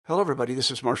Hello, everybody. This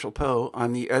is Marshall Poe.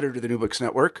 I'm the editor of the New Books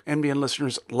Network. NBN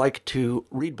listeners like to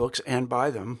read books and buy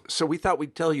them. So we thought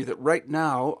we'd tell you that right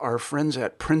now, our friends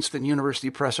at Princeton University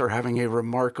Press are having a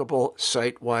remarkable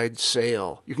site-wide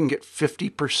sale. You can get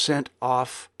 50%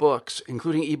 off books,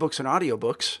 including ebooks and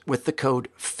audiobooks, with the code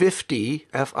 50,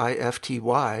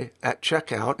 F-I-F-T-Y, at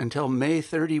checkout until May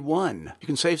 31. You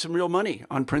can save some real money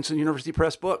on Princeton University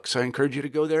Press books. I encourage you to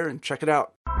go there and check it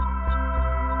out.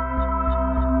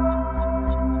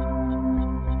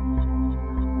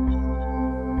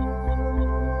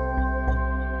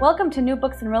 Welcome to New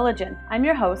Books in Religion. I'm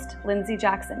your host, Lindsay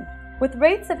Jackson. With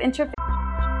rates of interfaith...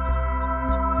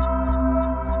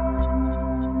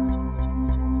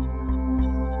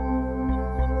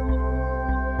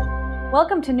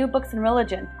 Welcome to New Books in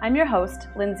Religion. I'm your host,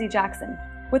 Lindsay Jackson.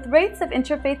 With rates of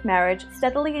interfaith marriage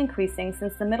steadily increasing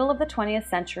since the middle of the 20th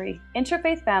century,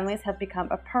 interfaith families have become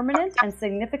a permanent and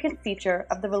significant feature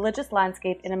of the religious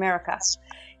landscape in America.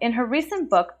 In her recent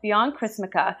book, Beyond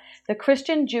Chrismukkah, The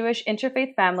Christian-Jewish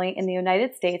Interfaith Family in the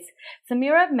United States,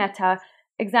 Samira Mehta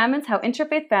examines how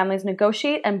interfaith families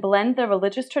negotiate and blend their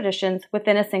religious traditions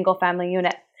within a single family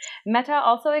unit. Mehta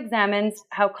also examines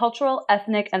how cultural,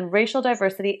 ethnic, and racial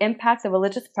diversity impact the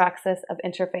religious praxis of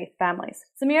interfaith families.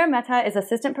 Samira Mehta is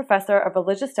Assistant Professor of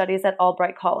Religious Studies at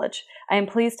Albright College. I am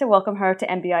pleased to welcome her to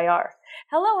NBIR.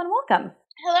 Hello and welcome.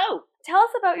 Hello. Tell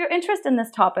us about your interest in this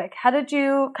topic. How did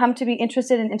you come to be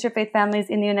interested in interfaith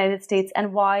families in the United States,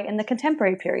 and why in the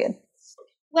contemporary period?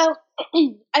 Well,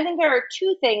 I think there are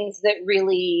two things that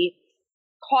really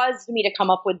caused me to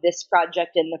come up with this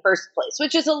project in the first place,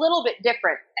 which is a little bit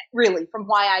different, really, from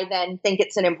why I then think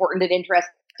it's an important and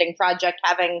interesting project,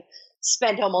 having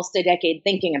spent almost a decade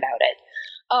thinking about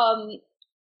it.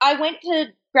 I went to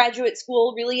graduate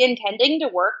school really intending to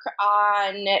work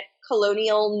on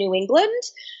colonial New England,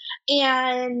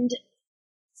 and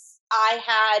I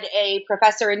had a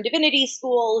professor in divinity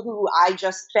school who I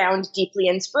just found deeply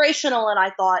inspirational, and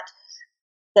I thought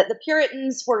that the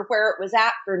Puritans were where it was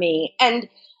at for me. And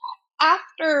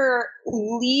after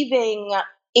leaving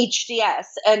HDS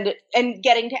and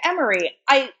getting to Emory,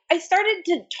 I started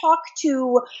to talk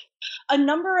to a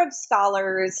number of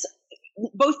scholars,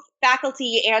 both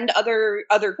faculty and other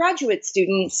graduate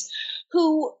students,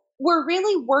 who were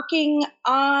really working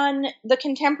on the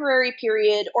contemporary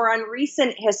period or on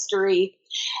recent history.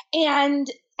 And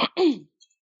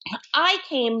I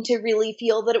came to really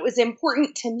feel that it was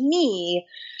important to me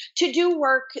to do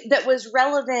work that was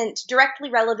directly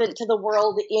relevant to the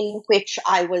world in which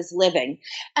I was living.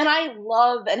 And I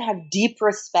love and have deep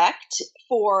respect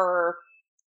for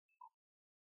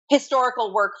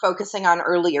historical work focusing on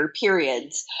earlier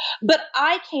periods. But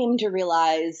I came to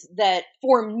realize that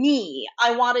for me,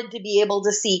 I wanted to be able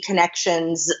to see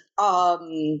connections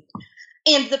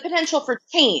and the potential for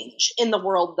change in the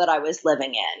world that I was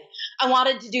living in. I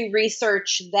wanted to do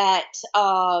research that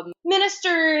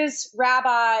ministers,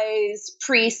 rabbis,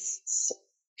 priests,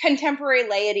 contemporary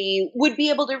laity would be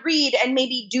able to read and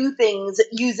maybe do things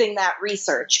using that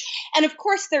research. And of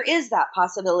course, there is that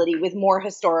possibility with more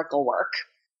historical work.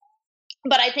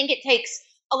 But I think it takes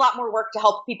a lot more work to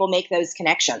help people make those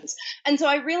connections. And so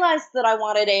I realized that I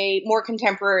wanted a more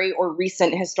contemporary or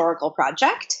recent historical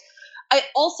project. I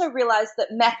also realized that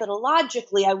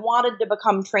methodologically, I wanted to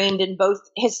become trained in both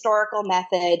historical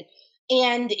method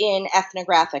and in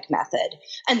ethnographic method.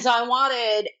 And so I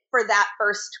wanted for that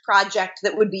first project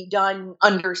that would be done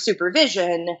under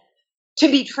supervision to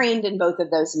be trained in both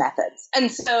of those methods. And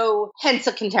so hence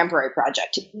a contemporary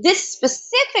project. This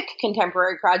specific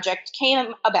contemporary project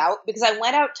came about because I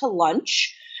went out to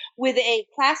lunch with a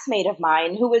classmate of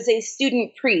mine who was a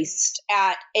student priest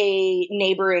at a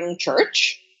neighboring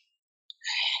church.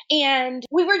 And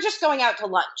we were just going out to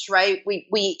lunch, right?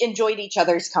 We enjoyed each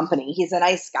other's company. He's a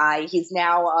nice guy. He's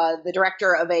now the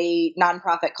director of a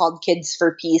nonprofit called Kids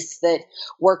for Peace that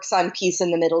works on peace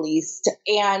in the Middle East.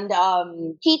 And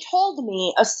he told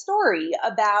me a story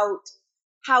about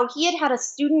how he had a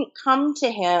student come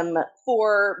to him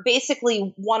for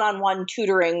basically one-on-one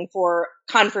tutoring for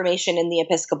confirmation in the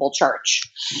Episcopal Church.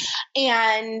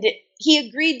 And he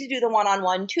agreed to do the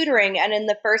one-on-one tutoring. And in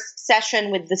the first session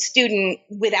with the student,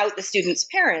 without the student's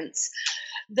parents,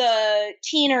 the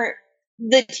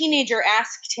teenager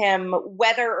asked him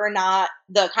whether or not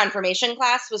the confirmation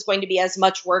class was going to be as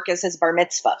much work as his bar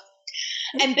mitzvah.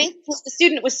 And basically, the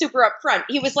student was super upfront.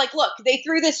 He was like, look, they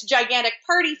threw this gigantic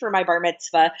party for my bar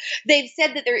mitzvah. They've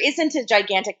said that there isn't a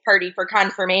gigantic party for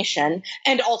confirmation.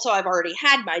 And also, I've already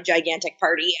had my gigantic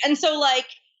party. And so, like,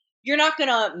 you're not going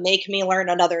to make me learn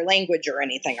another language or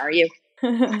anything, are you?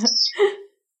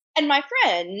 And my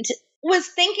friend was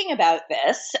thinking about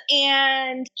this,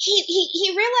 and he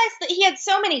realized that he had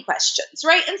so many questions,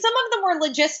 right? And some of them were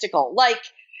logistical, like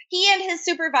he and his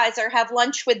supervisor have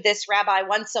lunch with this rabbi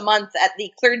once a month at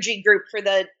the clergy group for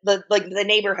the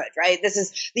neighborhood, right? This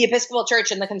is the Episcopal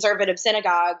Church and the Conservative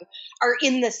Synagogue are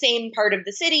in the same part of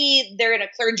the city. They're in a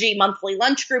clergy monthly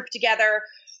lunch group together.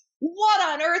 What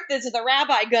on earth is the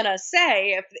rabbi gonna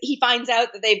say if he finds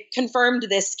out that they've confirmed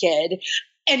this kid?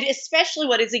 And especially,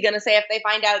 what is he going to say if they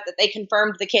find out that they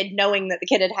confirmed the kid knowing that the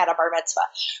kid had a bar mitzvah,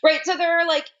 right? So there are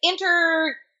like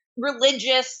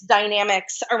inter-religious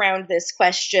dynamics around this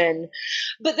question.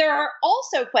 But there are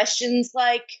also questions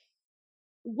like,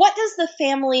 what does the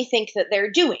family think that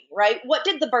they're doing, right? What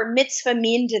did the bar mitzvah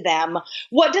mean to them?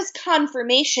 What does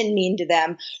confirmation mean to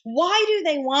them? Why do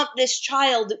they want this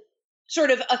child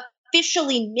sort of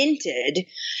officially minted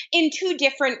in two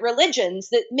different religions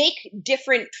that make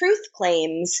different truth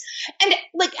claims and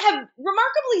like have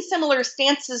remarkably similar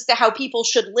stances to how people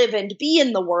should live and be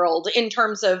in the world in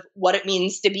terms of what it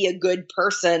means to be a good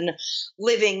person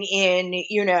living in,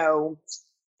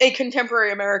 a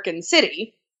contemporary American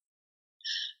city.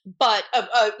 But,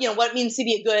 what it means to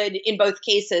be a good in both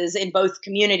cases, in both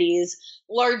communities,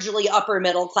 largely upper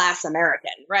middle class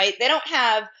American, right? They don't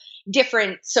have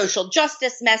different social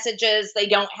justice messages. They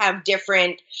don't have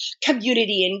different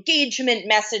community engagement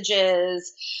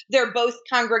messages. They're both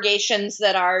congregations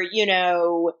that are,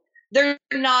 they're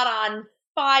not on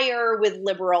fire with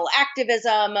liberal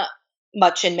activism,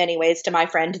 much in many ways to my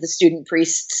friend, the student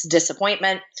priest's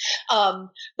disappointment.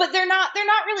 But they're not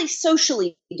really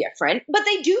socially different, but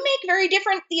they do make very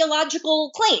different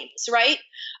theological claims, right?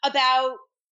 About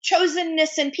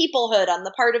chosenness and peoplehood on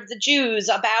the part of the Jews,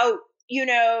 about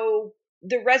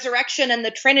the resurrection and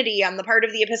the Trinity on the part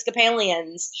of the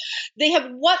Episcopalians. They have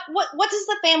what does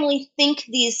the family think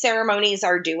these ceremonies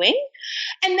are doing?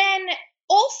 And then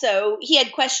also, he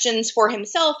had questions for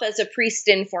himself as a priest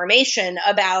in formation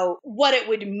about what it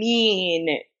would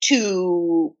mean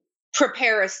to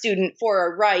prepare a student for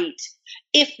a rite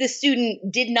if the student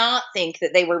did not think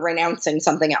that they were renouncing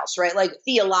something else, right? Like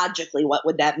theologically, what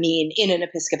would that mean in an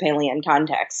Episcopalian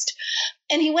context?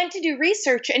 And he went to do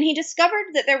research and he discovered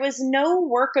that there was no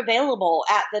work available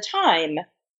at the time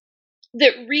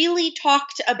that really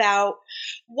talked about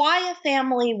why a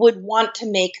family would want to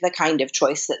make the kind of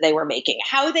choice that they were making,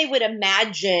 how they would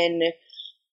imagine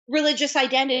religious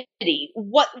identity,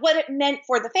 what it meant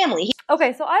for the family.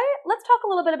 Okay, so let's talk a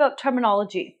little bit about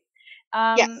terminology.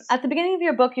 Yes. At the beginning of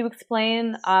your book, you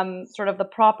explain sort of the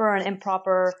proper and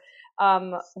improper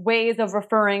ways of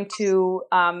referring to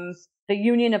the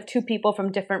union of two people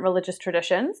from different religious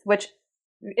traditions, which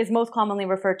is most commonly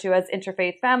referred to as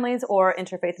interfaith families or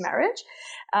interfaith marriage.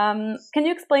 Can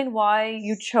you explain why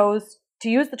you chose to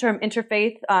use the term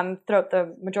interfaith throughout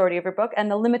the majority of your book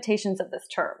and the limitations of this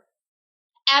term?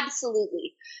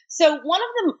 Absolutely. So one of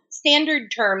the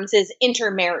standard terms is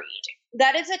intermarried.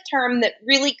 That is a term that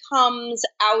really comes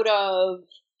out of,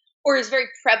 or is very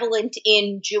prevalent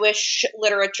in Jewish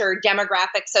literature,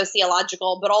 demographic,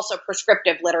 sociological, but also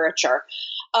prescriptive literature.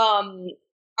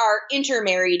 Are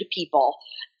intermarried people.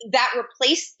 That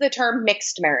replaced the term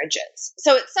mixed marriages.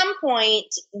 So at some point,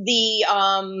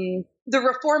 the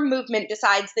reform movement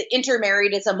decides that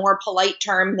intermarried is a more polite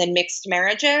term than mixed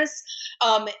marriages.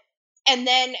 And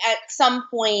then at some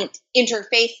point,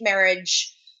 interfaith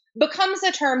marriage becomes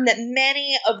a term that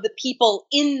many of the people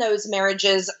in those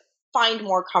marriages find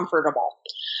more comfortable.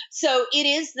 So it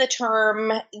is the term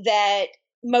that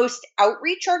most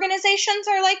outreach organizations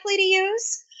are likely to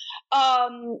use.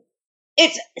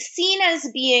 It's seen as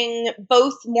being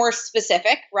both more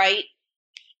specific, right?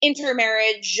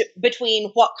 Intermarriage between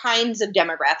what kinds of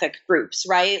demographic groups,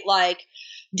 right? Like,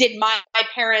 did my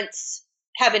parents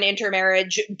have an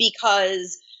intermarriage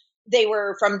because they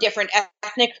were from different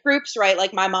ethnic groups, right?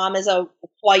 Like my mom is a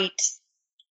white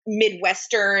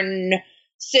Midwestern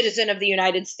citizen of the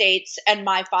United States, and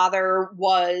my father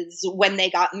was, when they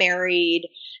got married,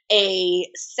 a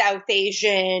South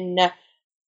Asian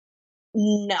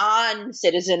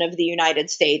non-citizen of the United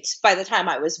States. By the time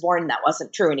I was born, that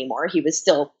wasn't true anymore. He was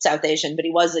still South Asian, but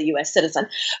he was a U.S. citizen.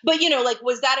 But,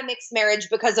 was that a mixed marriage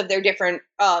because of their different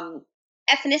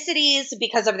ethnicities,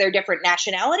 because of their different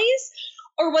nationalities?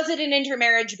 Or was it an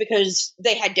intermarriage because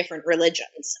they had different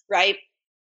religions, right?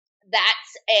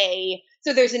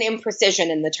 So there's an imprecision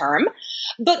in the term.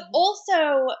 But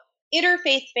also,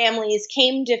 interfaith families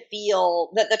came to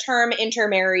feel that the term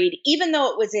intermarried, even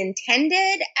though it was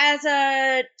intended as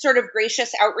a sort of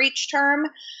gracious outreach term,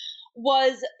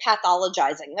 was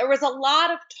pathologizing. There was a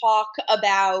lot of talk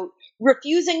about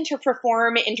refusing to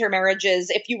perform intermarriages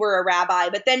if you were a rabbi,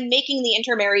 but then making the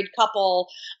intermarried couple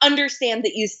understand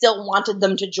that you still wanted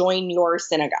them to join your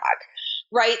synagogue.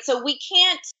 Right? So we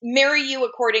can't marry you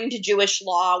according to Jewish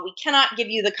law. We cannot give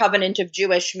you the covenant of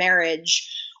Jewish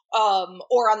marriage.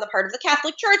 Or on the part of the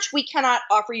Catholic Church, we cannot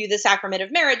offer you the sacrament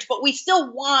of marriage, but we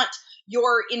still want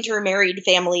your intermarried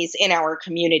families in our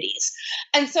communities.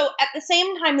 And so at the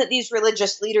same time that these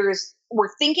religious leaders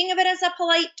were thinking of it as a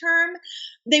polite term,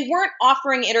 they weren't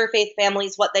offering interfaith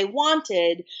families what they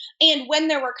wanted. And when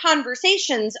there were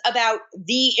conversations about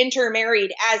the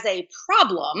intermarried as a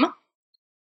problem,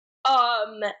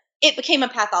 it became a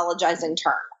pathologizing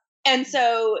term. And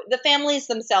so the families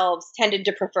themselves tended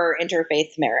to prefer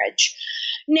interfaith marriage.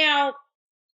 Now,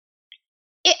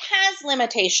 it has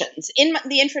limitations. In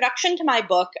the introduction to my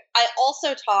book, I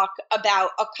also talk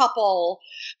about a couple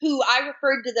who I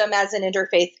referred to them as an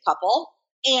interfaith couple.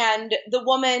 And the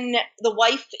woman, the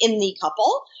wife in the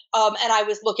couple, and I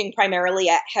was looking primarily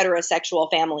at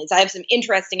heterosexual families. I have some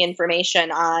interesting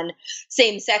information on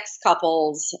same-sex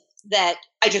couples that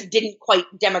I just didn't quite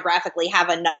demographically have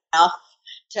enough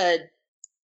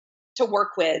to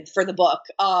work with for the book,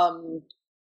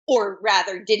 or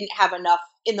rather didn't have enough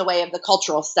in the way of the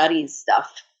cultural studies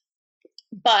stuff.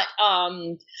 But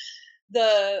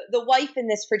the wife in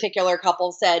this particular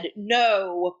couple said,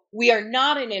 no, we are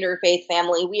not an interfaith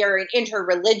family. We are an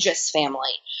interreligious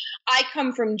family. I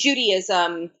come from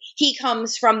Judaism. He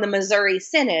comes from the Missouri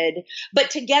Synod. But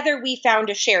together we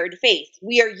found a shared faith.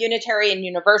 We are Unitarian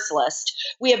Universalist.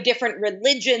 We have different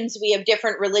religions. We have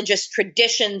different religious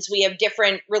traditions. We have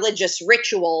different religious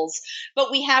rituals. But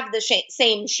we have the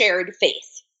same shared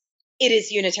faith. It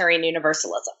is Unitarian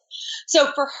Universalism.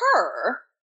 So for her,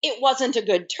 it wasn't a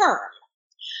good term.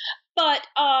 But,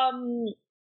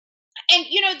 and,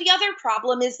 you know, the other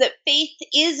problem is that faith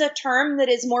is a term that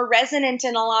is more resonant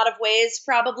in a lot of ways,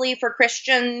 probably for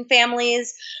Christian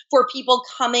families, for people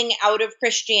coming out of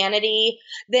Christianity,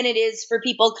 than it is for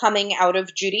people coming out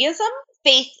of Judaism.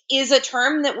 Faith is a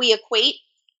term that we equate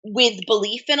with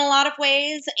belief in a lot of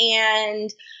ways. And,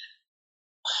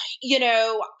 you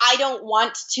know, I don't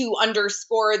want to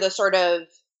underscore the sort of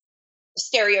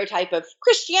stereotype of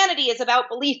Christianity is about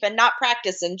belief and not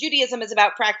practice, and Judaism is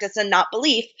about practice and not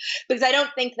belief, because I don't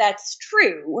think that's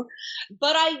true.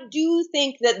 But I do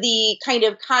think that the kind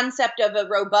of concept of a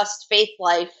robust faith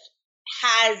life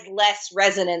has less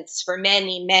resonance for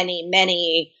many, many,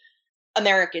 many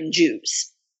American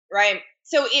Jews, right?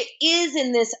 So it is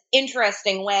in this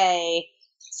interesting way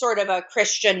sort of a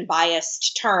Christian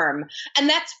biased term. And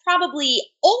that's probably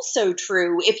also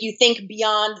true if you think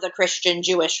beyond the Christian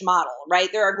Jewish model, right?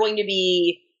 There are going to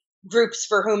be groups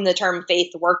for whom the term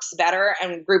faith works better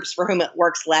and groups for whom it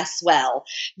works less well.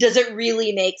 Does it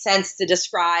really make sense to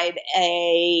describe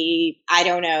a, I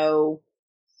don't know,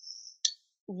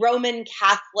 Roman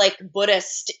Catholic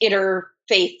Buddhist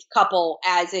interfaith couple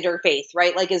as interfaith,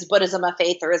 right? Like, is Buddhism a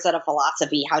faith or is it a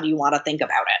philosophy? How do you want to think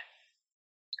about it?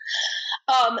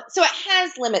 So it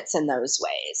has limits in those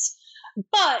ways.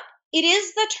 But it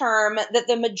is the term that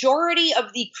the majority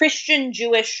of the Christian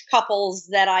Jewish couples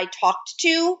that I talked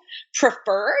to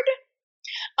preferred.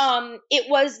 It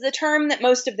was the term that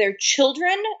most of their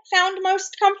children found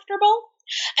most comfortable.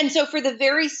 And so for the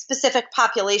very specific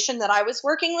population that I was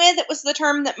working with, it was the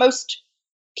term that most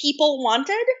people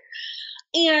wanted.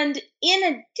 And in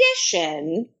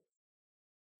addition,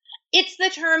 it's the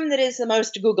term that is the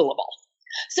most Googleable.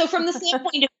 So from the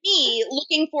standpoint of me,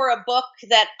 looking for a book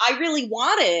that I really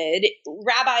wanted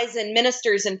rabbis and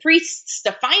ministers and priests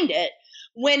to find it,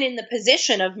 when in the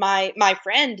position of my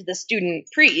friend, the student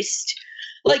priest,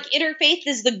 like interfaith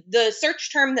is the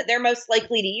search term that they're most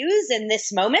likely to use in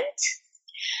this moment.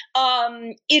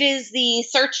 It is the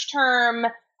search term.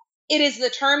 It is the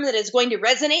term that is going to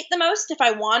resonate the most if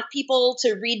I want people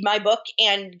to read my book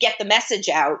and get the message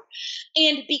out.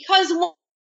 And because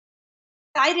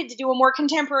decided to do a more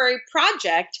contemporary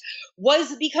project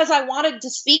was because I wanted to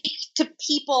speak to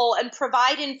people and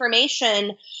provide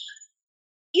information,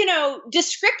 you know,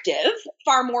 descriptive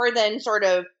far more than sort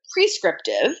of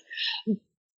prescriptive,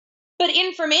 but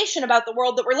information about the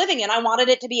world that we're living in. I wanted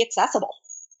it to be accessible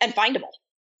and findable.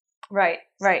 Right,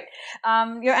 right.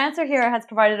 Your answer here has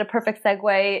provided a perfect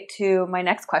segue to my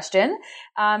next question.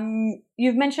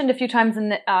 You've mentioned a few times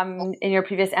in your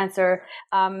previous answer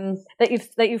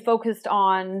that you focused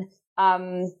on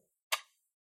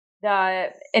the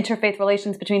interfaith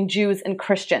relations between Jews and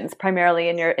Christians primarily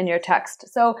in your text.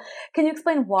 So, can you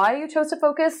explain why you chose to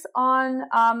focus on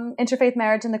interfaith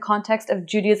marriage in the context of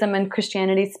Judaism and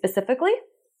Christianity specifically?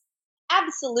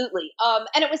 Absolutely.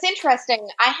 And it was interesting.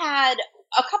 I had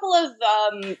a couple of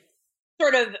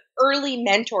sort of early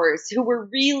mentors who were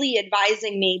really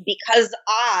advising me, because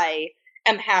I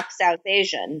am half South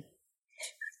Asian,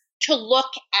 to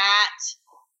look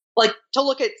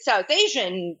at South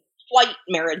Asian white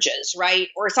marriages, right?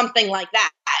 Or something like that.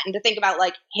 And to think about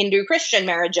like Hindu Christian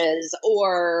marriages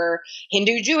or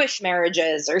Hindu Jewish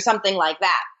marriages or something like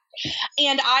that.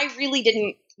 And I really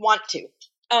didn't want to.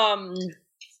 And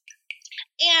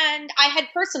I had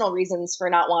personal reasons for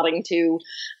not wanting to,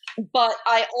 but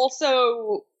I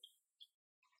also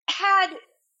had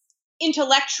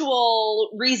intellectual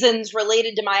reasons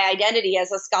related to my identity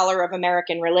as a scholar of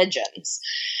American religions.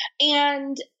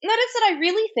 And that is that I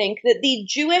really think that the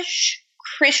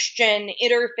Jewish-Christian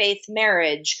interfaith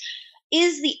marriage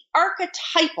is the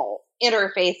archetypal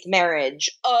interfaith marriage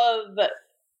of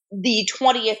the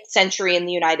 20th century in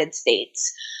the United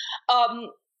States.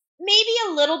 Maybe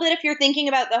a little bit if you're thinking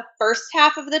about the first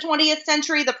half of the 20th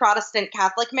century, the Protestant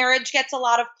Catholic marriage gets a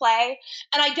lot of play.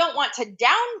 And I don't want to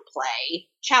downplay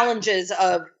challenges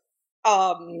of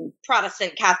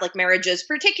Protestant Catholic marriages,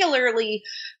 particularly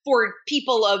for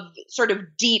people of sort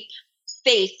of deep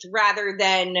faith rather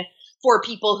than for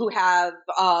people who have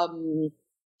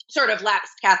sort of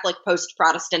lapsed Catholic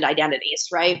post-Protestant identities,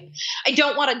 right? I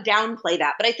don't want to downplay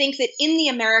that, but I think that in the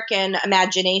American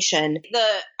imagination, the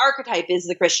archetype is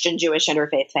the Christian-Jewish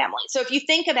interfaith family. So if you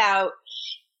think about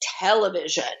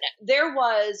television, there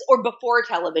was, or before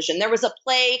television, there was a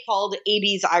play called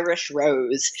Abie's Irish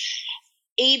Rose.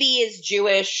 Abie is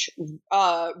Jewish,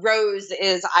 Rose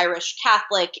is Irish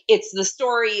Catholic. It's the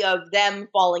story of them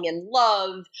falling in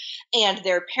love and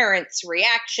their parents'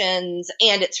 reactions,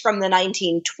 and it's from the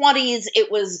 1920s.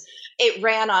 It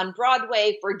ran on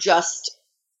Broadway for just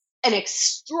an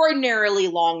extraordinarily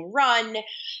long run.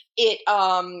 It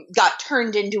got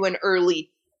turned into an early,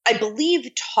 I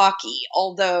believe, talkie,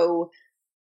 although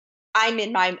I'm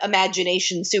in my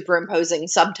imagination superimposing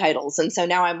subtitles, and so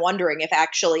now I'm wondering if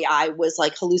actually I was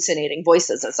like hallucinating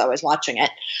voices as I was watching it.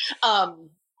 Have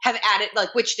added,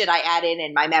 like, which did I add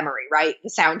in my memory, right? The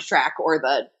soundtrack or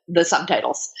the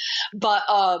subtitles. But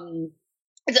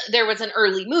there was an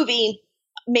early movie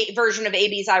version of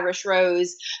Abie's Irish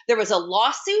Rose. There was a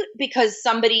lawsuit because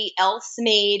somebody else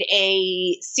made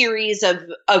a series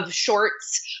of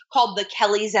shorts called The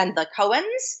Kellys and the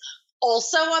Cohens,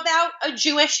 also about a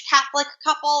Jewish Catholic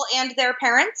couple and their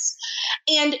parents.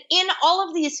 And in all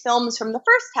of these films from the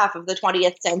first half of the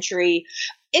 20th century,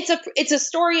 it's a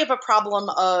story of a problem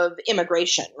of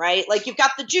immigration, right? Like you've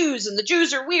got the Jews, and the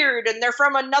Jews are weird and they're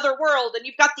from another world, and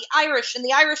you've got the Irish, and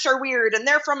the Irish are weird and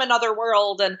they're from another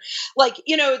world, and like,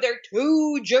 you know, they're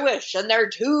too Jewish and they're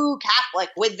too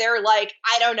Catholic with their, like,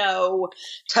 I don't know,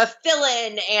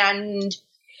 tefillin and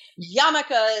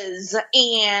yarmulkes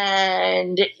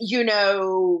and, you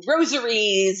know,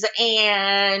 rosaries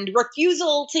and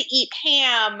refusal to eat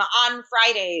ham on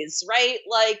Fridays, right?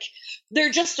 Like, they're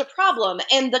just a problem.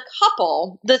 And the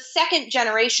couple, the second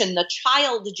generation, the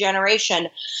child generation,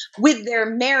 with their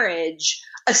marriage,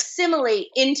 assimilate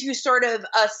into sort of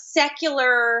a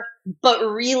secular but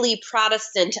really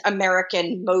Protestant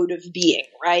American mode of being,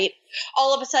 right?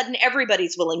 All of a sudden,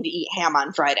 everybody's willing to eat ham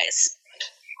on Fridays.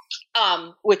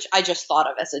 Which I just thought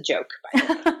of as a joke.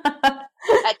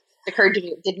 That occurred to me.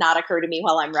 It did not occur to me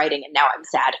while I'm writing, and now I'm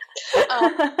sad.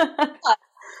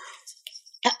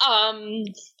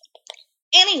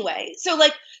 Anyway, so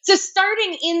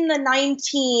starting in the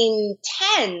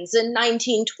 1910s and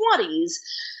 1920s,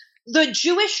 the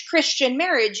Jewish-Christian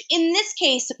marriage, in this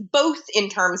case, both in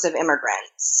terms of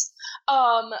immigrants,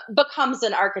 becomes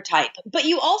an archetype. But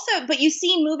you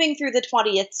see moving through the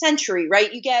 20th century,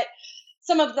 right? You get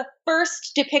some of the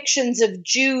first depictions of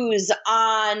Jews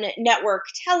on network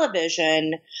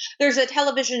television. There's a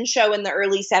television show in the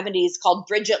early 70s called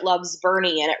Bridget Loves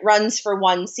Bernie, and it runs for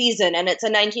one season, and it's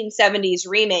a 1970s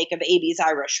remake of Abie's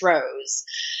Irish Rose.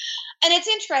 And it's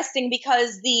interesting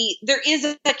because there is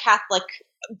a Catholic,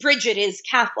 Bridget is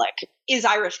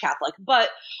Irish Catholic,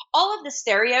 but all of the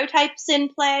stereotypes in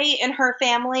play in her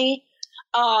family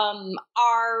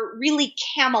are really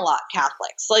Camelot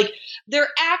Catholics. Like, they're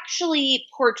actually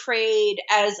portrayed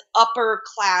as upper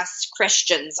class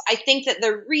Christians. I think that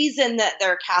the reason that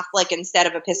they're Catholic instead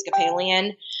of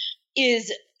Episcopalian is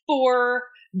for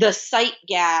the sight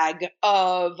gag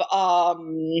of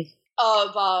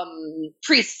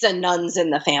priests and nuns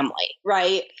in the family,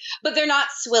 right? But they're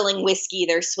not swilling whiskey,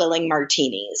 they're swilling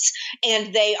martinis.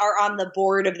 And they are on the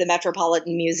board of the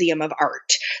Metropolitan Museum of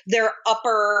Art. They're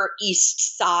Upper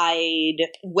East Side,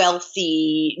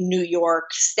 wealthy, New York,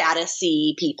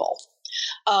 statusy people.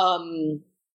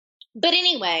 But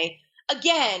anyway,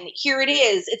 again, here it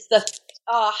is. It's the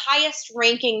highest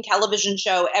ranking television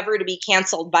show ever to be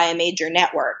canceled by a major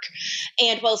network.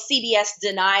 And while CBS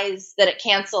denies that it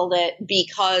canceled it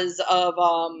because of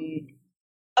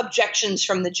objections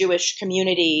from the Jewish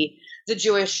community, the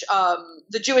Jewish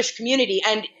community,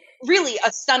 and really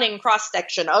a stunning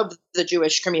cross-section of the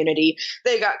Jewish community.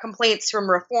 They got complaints from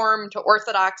Reform to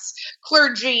Orthodox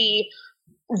clergy,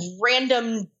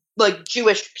 random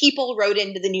Jewish people wrote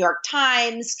into the New York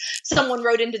Times. Someone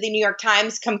wrote into the New York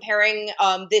Times comparing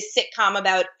this sitcom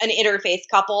about an interfaith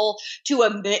couple to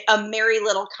a merry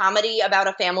little comedy about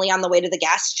a family on the way to the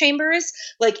gas chambers,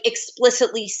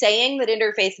 explicitly saying that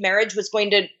interfaith marriage was going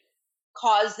to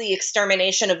cause the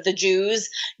extermination of the Jews,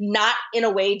 not in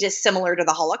a way dissimilar to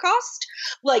the Holocaust.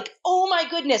 Oh my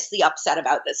goodness, the upset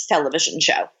about this television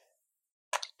show.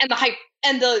 And the hype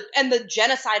and the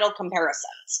genocidal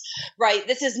comparisons, right?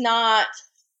 This is not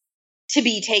to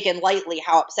be taken lightly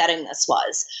how upsetting this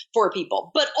was for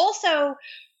people. But also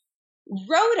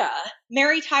Rhoda,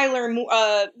 Mary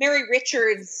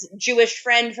Richards' Jewish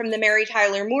friend from the Mary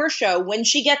Tyler Moore Show, when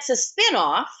she gets a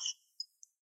spinoff,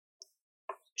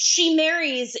 she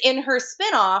marries in her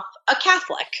spinoff a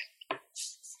Catholic.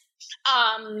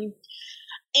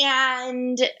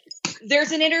 And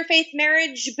there's an interfaith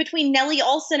marriage between Nellie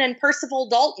Olson and Percival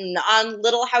Dalton on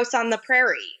Little House on the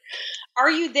Prairie. Are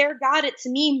You There, God? It's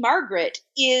Me, Margaret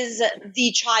is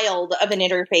the child of an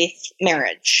interfaith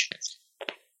marriage.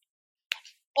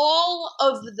 All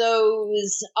of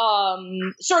those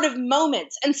sort of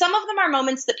moments, and some of them are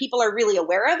moments that people are really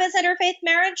aware of as interfaith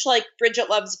marriage, like Bridget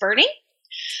Loves Bernie.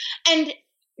 And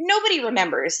nobody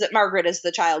remembers that Margaret is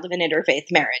the child of an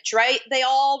interfaith marriage, right? They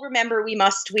all remember we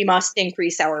must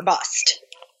increase our bust.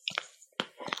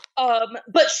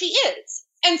 But she is.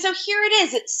 And so here it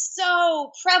is. It's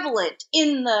so prevalent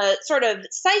in the sort of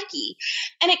psyche,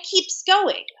 and it keeps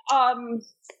going.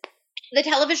 The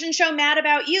television show Mad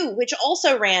About You, which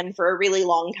also ran for a really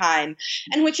long time,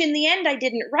 and which in the end I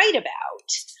didn't write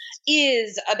about,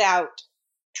 is about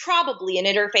probably an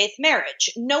interfaith marriage.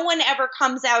 No one ever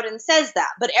comes out and says that,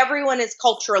 but everyone is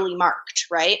culturally marked,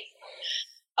 right?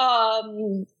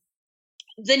 The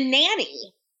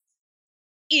Nanny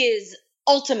is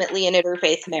ultimately an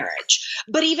interfaith marriage.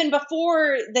 But even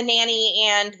before the nanny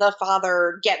and the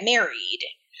father get married,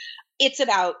 it's an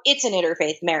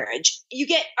interfaith marriage. You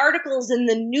get articles in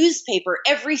the newspaper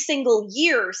every single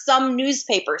year. Some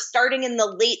newspaper, starting in the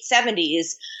late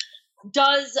 70s,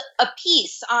 does a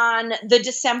piece on the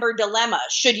December dilemma.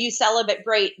 Should you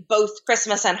celebrate both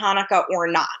Christmas and Hanukkah or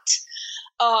not?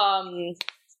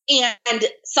 And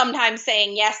sometimes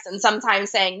saying yes and sometimes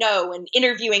saying no, and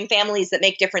interviewing families that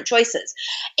make different choices.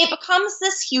 It becomes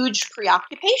this huge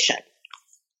preoccupation.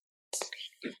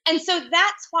 And so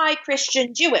that's why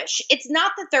Christian Jewish. It's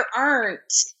not that there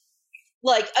aren't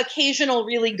occasional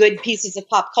really good pieces of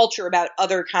pop culture about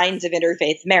other kinds of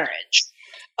interfaith marriage.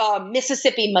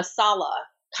 Mississippi Masala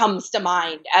comes to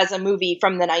mind as a movie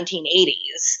from the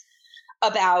 1980s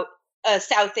about a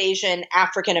South Asian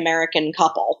African-American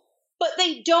couple. But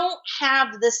they don't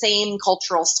have the same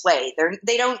cultural sway.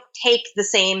 They don't take the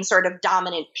same sort of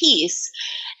dominant piece.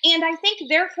 And I think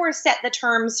therefore set the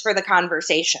terms for the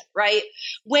conversation, right?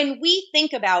 When we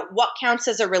think about what counts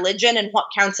as a religion and what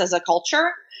counts as a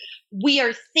culture, we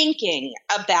are thinking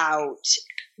about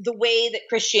the way that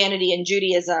Christianity and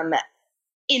Judaism,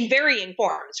 in varying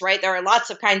forms, right? There are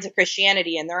lots of kinds of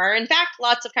Christianity, and there are, in fact,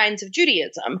 lots of kinds of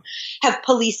Judaism, have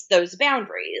policed those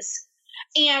boundaries.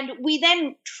 And we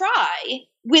then try,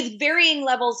 with varying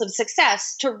levels of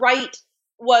success, to write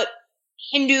what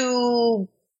Hindu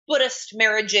Buddhist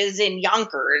marriages in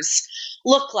Yonkers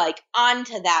look like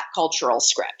onto that cultural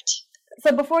script.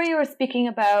 So before you were speaking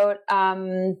about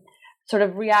sort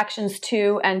of reactions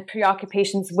to and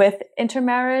preoccupations with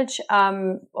intermarriage,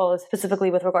 well, specifically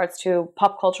with regards to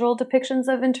pop cultural depictions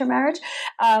of intermarriage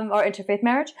or interfaith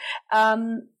marriage.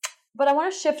 But I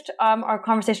want to shift our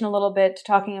conversation a little bit to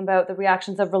talking about the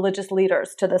reactions of religious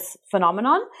leaders to this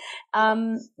phenomenon.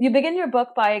 You begin your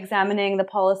book by examining the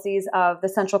policies of the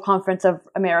Central Conference of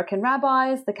American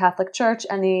Rabbis, the Catholic Church,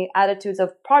 and the attitudes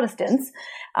of Protestants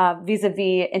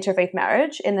vis-a-vis interfaith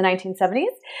marriage in the 1970s.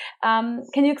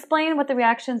 Can you explain what the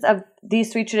reactions of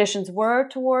these three traditions were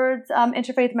towards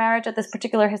interfaith marriage at this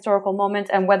particular historical moment,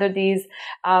 and whether these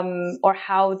or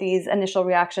how these initial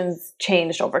reactions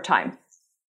changed over time?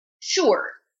 Sure.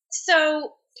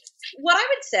 So what I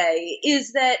would say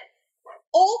is that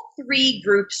all three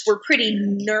groups were pretty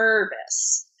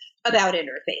nervous about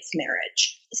interfaith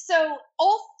marriage. So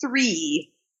all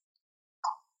three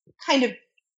kind of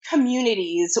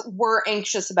communities were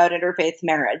anxious about interfaith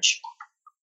marriage,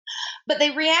 but they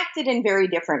reacted in very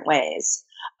different ways.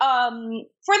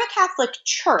 For the Catholic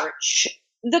Church,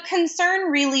 the concern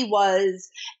really was,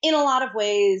 in a lot of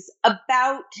ways,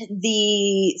 about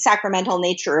the sacramental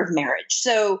nature of marriage.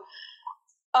 So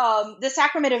the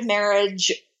sacrament of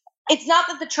marriage, it's not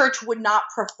that the church would not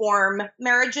perform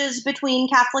marriages between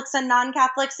Catholics and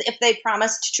non-Catholics if they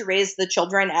promised to raise the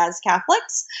children as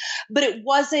Catholics, but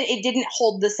it didn't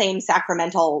hold the same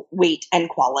sacramental weight and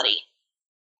quality.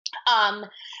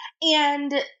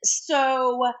 And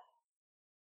so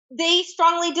they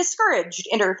strongly discouraged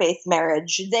interfaith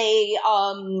marriage. They,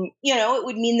 it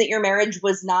would mean that your marriage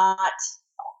was not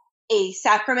a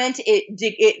sacrament.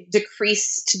 It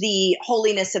decreased the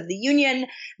holiness of the union.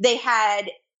 They had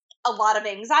a lot of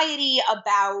anxiety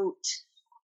about,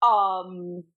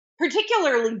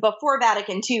 particularly before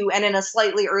Vatican II and in a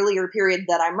slightly earlier period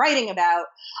that I'm writing about,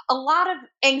 a lot of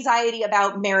anxiety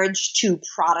about marriage to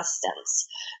Protestants.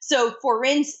 So, for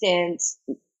instance,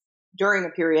 during a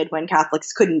period when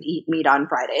Catholics couldn't eat meat on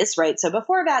Fridays, right? So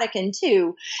before Vatican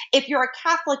II, if you're a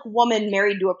Catholic woman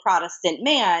married to a Protestant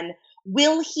man,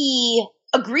 will he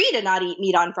agree to not eat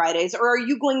meat on Fridays, or are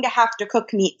you going to have to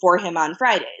cook meat for him on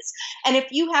Fridays? And if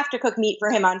you have to cook meat for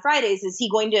him on Fridays, is he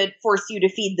going to force you to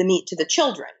feed the meat to the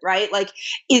children, right? Like,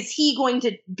 is he going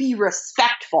to be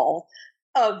respectful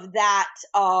of that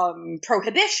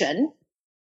prohibition?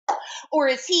 Or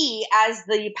is he, as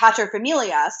the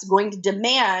paterfamilias, going to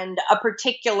demand a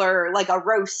particular, like a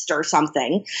roast or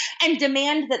something, and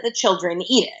demand that the children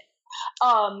eat it?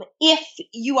 If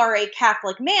you are a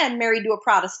Catholic man married to a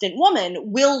Protestant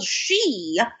woman, will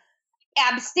she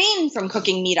abstain from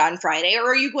cooking meat on Friday, or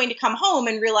are you going to come home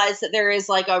and realize that there is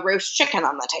like a roast chicken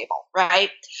on the table, right?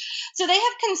 So they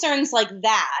have concerns like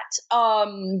that.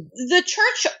 The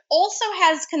church also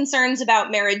has concerns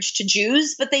about marriage to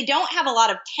Jews, but they don't have a lot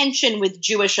of tension with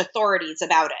Jewish authorities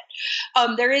about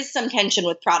it. There is some tension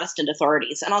with Protestant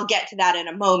authorities, and I'll get to that in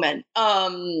a moment.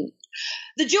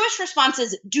 The Jewish response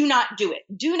is, do not do it.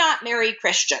 Do not marry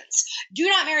Christians. Do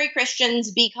not marry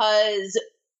Christians because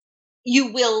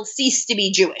you will cease to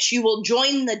be Jewish. You will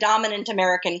join the dominant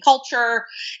American culture.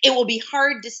 It will be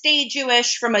hard to stay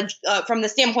Jewish from the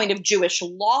standpoint of Jewish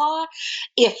law.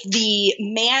 If the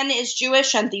man is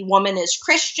Jewish and the woman is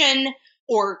Christian,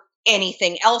 or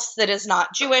anything else that is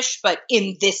not Jewish, but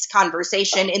in this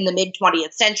conversation in the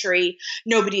mid-20th century,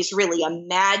 nobody's really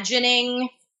imagining,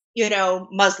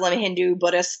 Muslim, Hindu,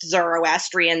 Buddhist,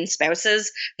 Zoroastrian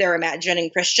spouses. They're imagining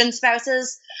Christian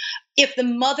spouses. If the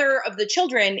mother of the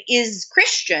children is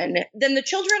Christian, then the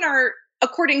children are,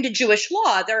 according to Jewish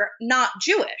law, they're not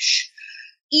Jewish.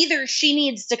 Either she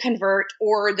needs to convert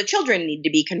or the children need to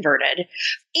be converted.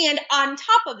 And on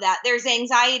top of that, there's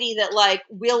anxiety that, like,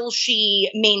 will she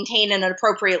maintain an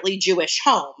appropriately Jewish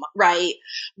home, right?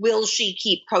 Will she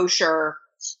keep kosher?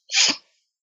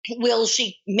 Will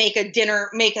she make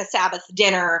a Sabbath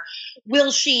dinner?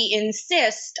 Will she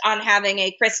insist on having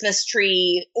a Christmas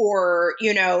tree or,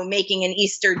 making an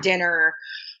Easter dinner?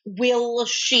 Will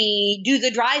she do the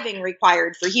driving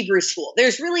required for Hebrew school?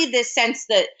 There's really this sense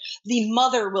that the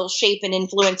mother will shape and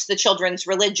influence the children's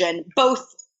religion, both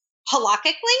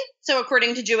halakhically, so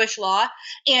according to Jewish law,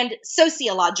 and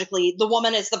sociologically, the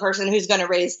woman is the person who's going to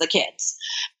raise the kids.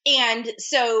 And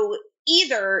so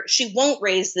either she won't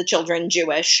raise the children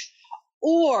Jewish,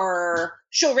 or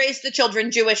she'll raise the children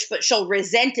Jewish, but she'll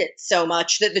resent it so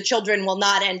much that the children will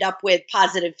not end up with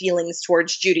positive feelings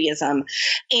towards Judaism,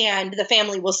 and the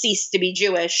family will cease to be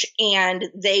Jewish, and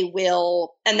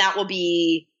that will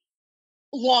be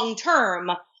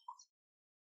long-term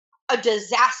a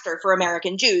disaster for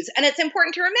American Jews. And it's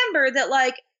important to remember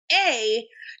that,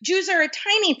 Jews are a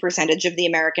tiny percentage of the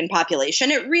American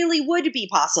population. It really would be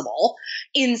possible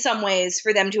in some ways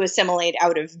for them to assimilate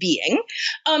out of being.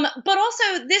 But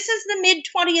also, this is the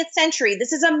mid-20th century.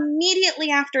 This is immediately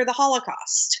after the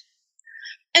Holocaust.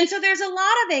 And so there's a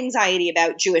lot of anxiety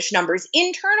about Jewish numbers.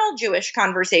 Internal Jewish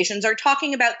conversations are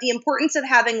talking about the importance of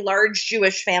having large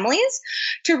Jewish families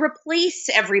to replace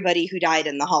everybody who died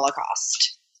in the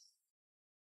Holocaust.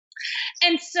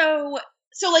 And so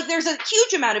there's a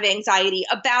huge amount of anxiety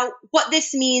about what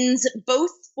this means,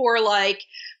 both for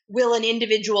will an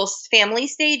individual's family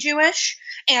stay Jewish?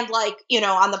 And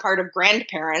on the part of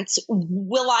grandparents,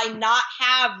 will I not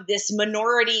have this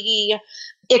minority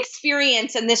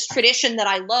experience and this tradition that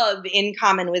I love in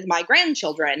common with my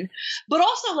grandchildren? But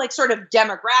also sort of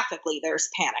demographically, there's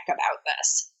panic about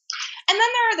this. And then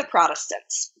there are the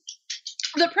Protestants.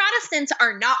 The Protestants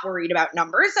are not worried about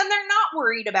numbers, and they're not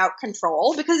worried about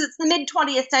control, because it's the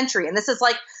mid-20th century, and this is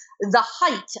the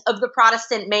height of the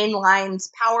Protestant mainline's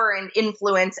power and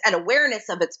influence and awareness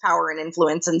of its power and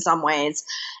influence in some ways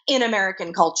in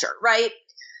American culture, right?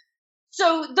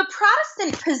 So the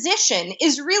Protestant position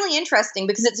is really interesting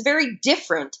because it's very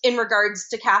different in regards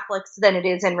to Catholics than it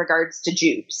is in regards to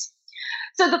Jews.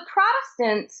 So the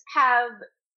Protestants have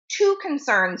two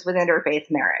concerns with interfaith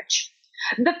marriage.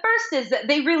 The first is that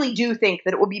they really do think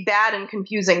that it will be bad and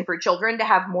confusing for children to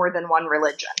have more than one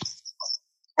religion.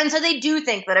 And so they do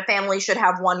think that a family should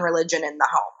have one religion in the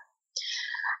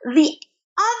home. The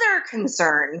other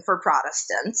concern for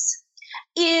Protestants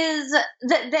is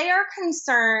that they are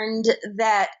concerned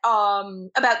that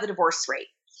about the divorce rate.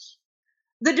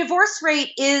 The divorce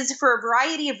rate is, for a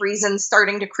variety of reasons,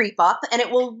 starting to creep up, and it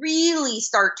will really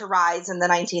start to rise in the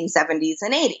 1970s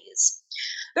and 80s.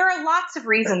 There are lots of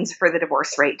reasons for the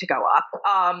divorce rate to go up.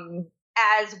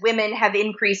 As women have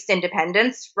increased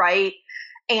independence, right,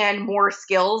 and more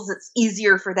skills, it's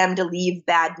easier for them to leave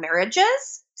bad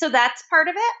marriages. So that's part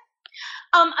of it.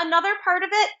 Another part of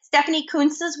it, Stephanie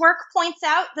Kuntz's work points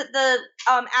out that the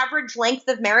average length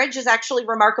of marriage is actually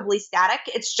remarkably static.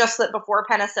 It's just that before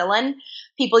penicillin,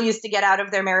 people used to get out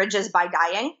of their marriages by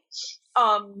dying.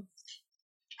 And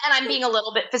I'm being a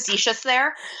little bit facetious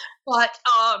there, but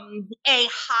a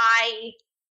high,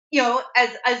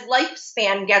 as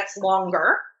lifespan gets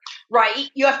longer, right?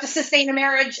 You have to sustain a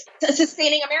marriage.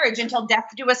 Sustaining a marriage until death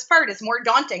do us part is more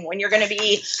daunting when you're going to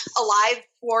be alive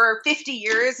for 50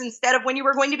 years instead of when you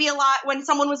were going to be alive when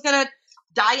someone was going to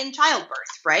die in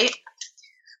childbirth, right?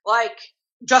 Like,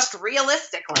 just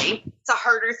realistically, it's a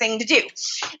harder thing to do.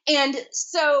 And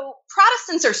so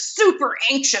Protestants are super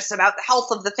anxious about the health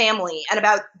of the family and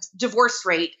about divorce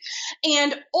rate.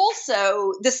 And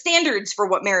also the standards for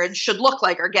what marriage should look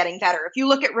like are getting better. If you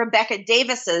look at Rebecca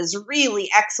Davis's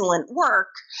really excellent work,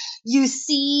 you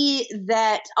see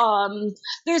that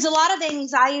there's a lot of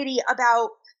anxiety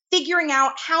about figuring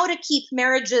out how to keep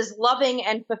marriages loving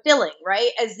and fulfilling, right?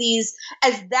 As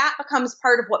that becomes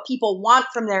part of what people want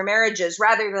from their marriages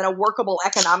rather than a workable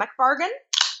economic bargain.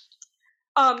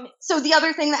 So the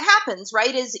other thing that happens,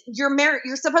 right, is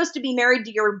you're supposed to be married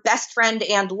to your best friend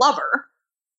and lover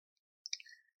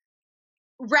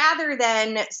rather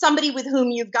than somebody with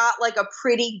whom you've got like a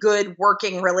pretty good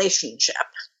working relationship.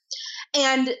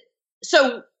 And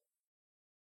so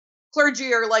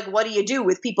clergy are like, what do you do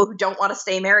with people who don't want to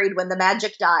stay married when the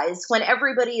magic dies, when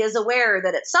everybody is aware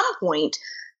that at some point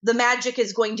the magic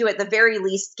is going to, at the very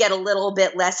least, get a little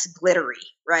bit less glittery,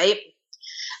 right?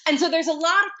 And so there's a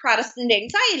lot of Protestant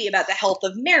anxiety about the health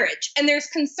of marriage, and there's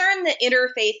concern that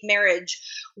interfaith marriage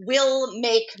will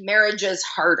make marriages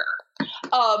harder,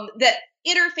 that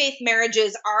interfaith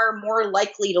marriages are more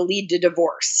likely to lead to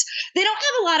divorce. They don't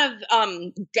have a lot of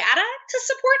data to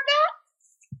support that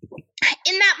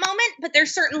in that moment, but they're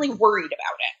certainly worried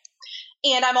about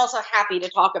it. And I'm also happy to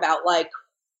talk about like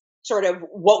sort of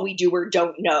what we do or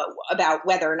don't know about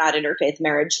whether or not interfaith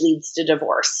marriage leads to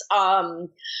divorce.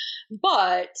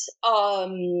 But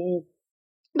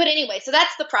anyway, so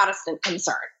that's the Protestant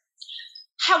concern.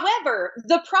 However,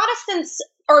 the Protestants,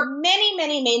 or many,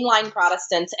 many mainline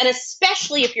Protestants, and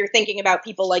especially if you're thinking about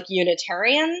people like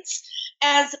Unitarians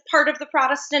as part of the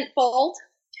Protestant fold,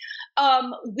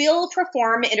 will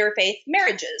perform interfaith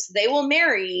marriages. They will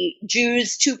marry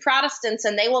Jews to Protestants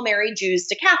and they will marry Jews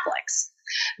to Catholics.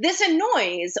 This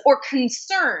annoys or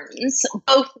concerns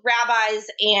both rabbis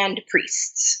and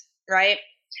priests, right?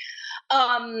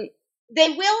 They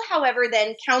will, however,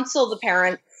 then counsel the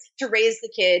parents to raise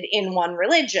the kid in one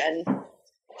religion.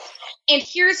 And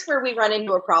here's where we run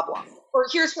into a problem, or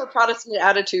here's where Protestant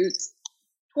attitudes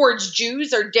towards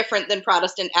Jews are different than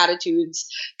Protestant attitudes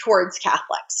towards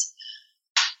Catholics.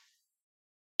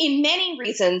 In many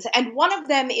reasons, and one of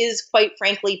them is, quite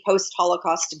frankly,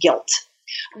 post-Holocaust guilt.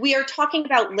 We are talking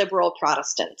about liberal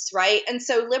Protestants, right? And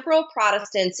so liberal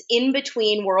Protestants in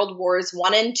between World Wars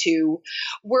I and II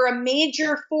were a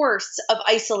major force of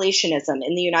isolationism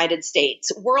in the United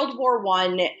States. World War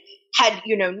I had,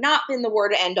 not been the war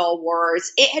to end all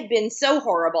wars. It had been so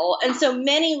horrible. And so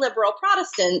many liberal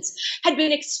Protestants had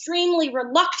been extremely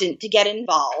reluctant to get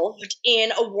involved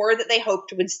in a war that they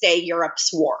hoped would stay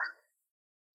Europe's war.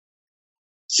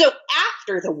 So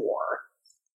after the war,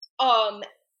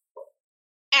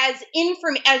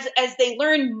 as they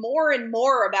learned more and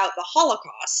more about the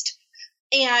Holocaust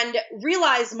and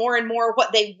realized more and more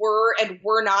what they were and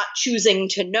were not choosing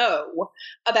to know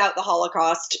about the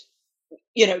Holocaust,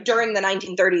 during the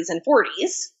 1930s and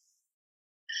 40s,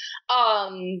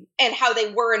 and how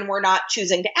they were and were not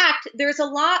choosing to act, there's a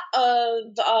lot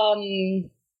of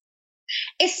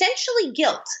essentially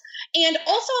guilt and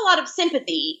also a lot of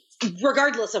sympathy,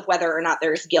 regardless of whether or not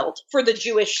there's guilt, for the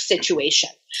Jewish situation.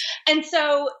 And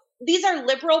so these are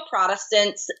liberal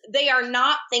Protestants. They are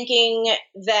not thinking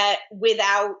that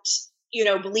without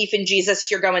belief in Jesus,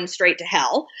 you're going straight to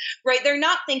hell, right? They're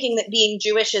not thinking that being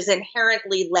Jewish is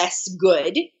inherently less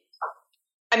good.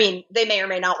 I mean, they may or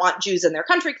may not want Jews in their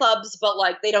country clubs, but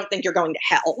like they don't think you're going to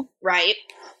hell, right?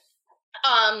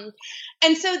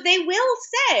 And so they will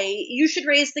say you should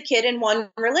raise the kid in one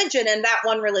religion, and that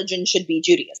one religion should be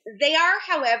Judaism. They are,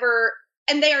 however,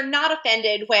 and they are not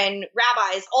offended when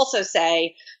rabbis also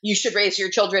say you should raise your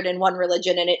children in one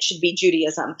religion and it should be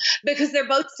Judaism, because they're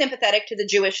both sympathetic to the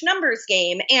Jewish numbers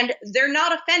game, and they're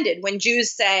not offended when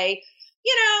Jews say,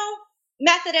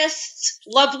 Methodists,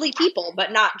 lovely people,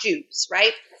 but not Jews,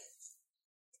 right?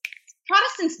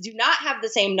 Protestants do not have the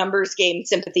same numbers game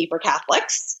sympathy for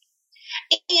Catholics.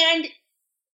 And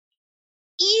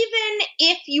even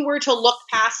if you were to look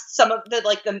past some of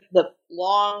the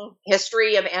long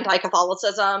history of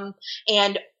anti-Catholicism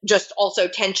and just also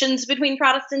tensions between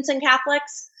Protestants and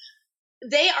Catholics,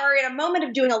 they are in a moment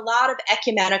of doing a lot of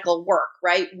ecumenical work,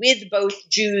 right, with both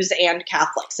Jews and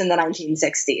Catholics in the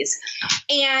 1960s.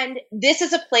 And this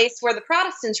is a place where the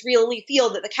Protestants really feel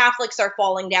that the Catholics are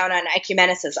falling down on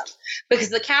ecumenicism,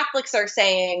 because the Catholics are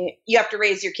saying you have to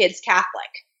raise your kids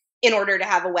Catholic in order to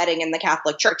have a wedding in the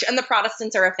Catholic Church. And the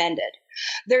Protestants are offended.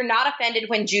 They're not offended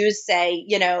when Jews say,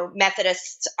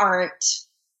 Methodists aren't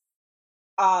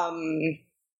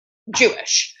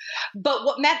Jewish. But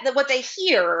what they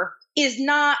hear is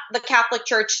not the Catholic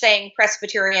Church saying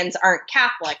Presbyterians aren't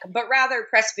Catholic, but rather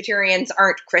Presbyterians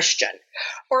aren't Christian,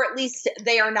 or at least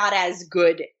they are not as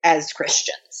good as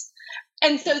Christians.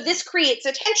 And so this creates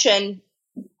a tension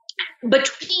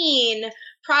between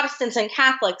Protestants and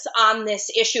Catholics on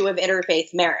this issue of interfaith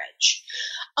marriage.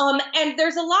 And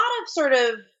there's a lot of sort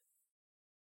of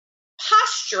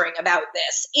posturing about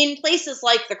this in places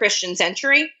like the Christian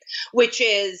Century, which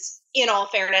is, in all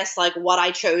fairness, like what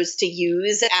I chose to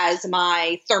use as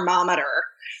my thermometer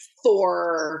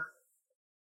for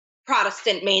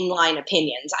Protestant mainline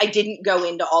opinions. I didn't go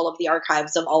into all of the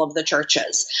archives of all of the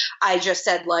churches. I just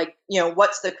said,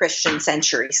 what's the Christian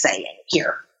Century saying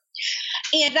here?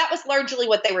 And that was largely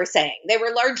what they were saying. They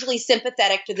were largely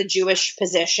sympathetic to the Jewish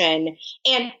position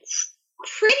and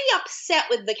pretty upset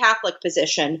with the Catholic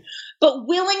position, but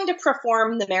willing to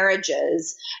perform the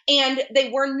marriages. And they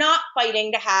were not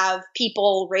fighting to have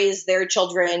people raise their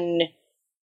children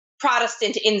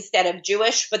Protestant instead of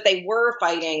Jewish, but they were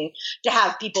fighting to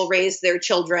have people raise their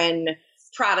children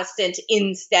Protestant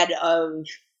instead of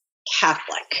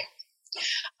Catholic.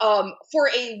 For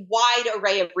a wide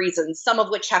array of reasons, some of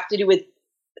which have to do with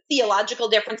theological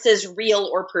differences, real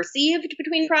or perceived,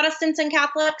 between Protestants and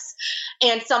Catholics,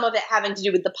 and some of it having to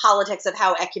do with the politics of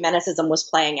how ecumenicism was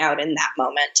playing out in that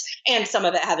moment, and some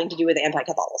of it having to do with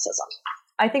anti-Catholicism.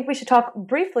 I think we should talk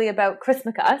briefly about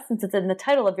Chrismukkah, since it's in the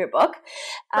title of your book.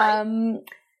 Right.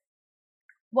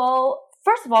 Well,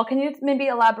 first of all, can you maybe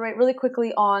elaborate really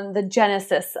quickly on the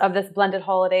genesis of this blended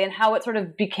holiday and how it sort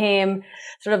of became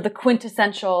sort of the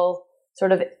quintessential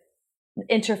sort of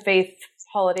interfaith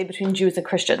holiday between Jews and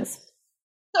Christians?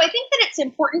 So I think that it's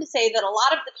important to say that a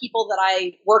lot of the people that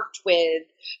I worked with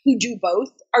who do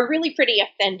both are really pretty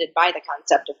offended by the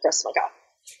concept of Chrismukkah.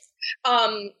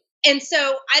 And so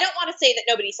I don't want to say that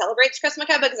nobody celebrates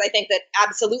Chrismukkah, because I think that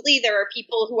absolutely there are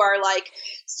people who are like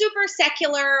super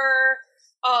secular,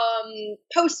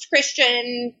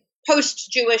 post-Christian,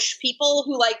 post-Jewish people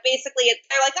who basically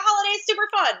they're like, the holiday is super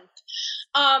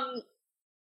fun.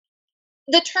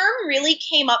 The term really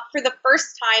came up for the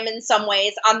first time in some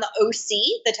ways on the OC,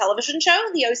 the television show,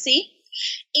 the OC,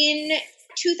 in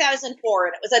 2004.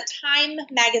 And it was a Time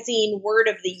magazine Word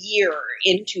of the Year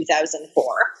in 2004.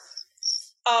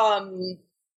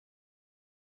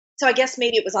 So I guess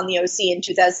maybe it was on the OC in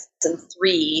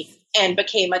 2003 and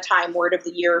became a Time Word of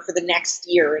the Year for the next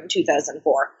year in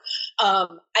 2004.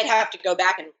 I'd have to go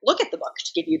back and look at the book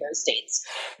to give you those dates.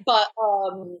 But,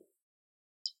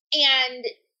 and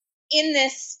in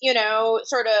this,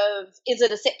 sort of, is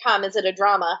it a sitcom? Is it a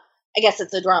drama? I guess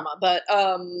it's a drama, but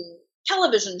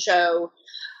television show,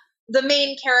 the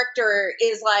main character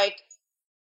is like,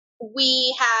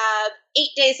 we have 8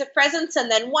 days of presents and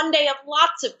then 1 day of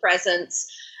lots of presents,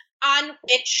 on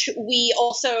which we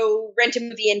also rent a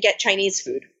movie and get Chinese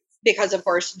food. Because, of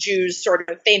course, Jews sort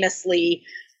of famously,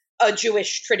 a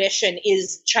Jewish tradition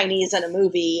is Chinese in a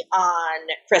movie on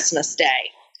Christmas Day.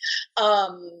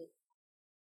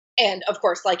 And of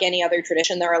course, like any other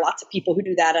tradition, there are lots of people who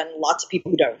do that and lots of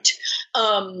people who don't.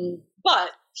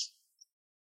 But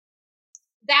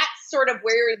that's sort of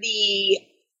where the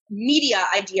media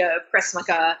idea of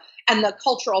Chrismukkah and the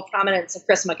cultural prominence of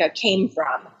Chrismukkah came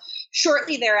from.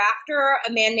 Shortly thereafter,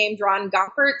 a man named Ron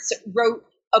Gompertz wrote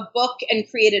a book and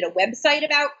created a website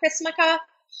about Chrismukkah.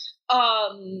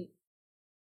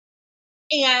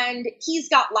 And he's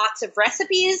got lots of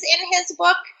recipes in his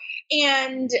book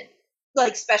and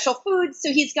like special foods.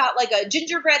 So he's got like a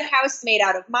gingerbread house made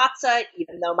out of matzah,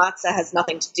 even though matzah has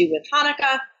nothing to do with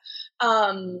Hanukkah.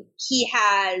 He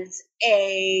has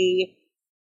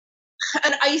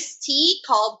an iced tea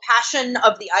called Passion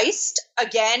of the Iced,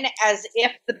 again, as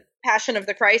if the Passion of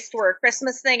the Christ were a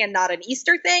Christmas thing and not an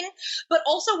Easter thing, but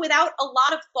also without a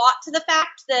lot of thought to the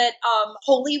fact that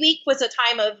Holy Week was a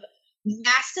time of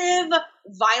massive,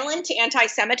 violent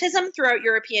anti-Semitism throughout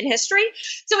European history.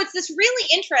 So it's this really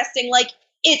interesting, like,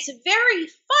 it's very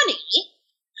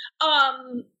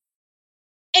funny.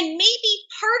 And maybe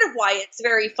part of why it's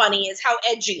very funny is how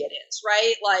edgy it is,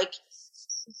 right? Like,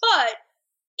 but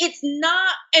it's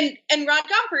not, and Ron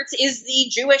Gompertz is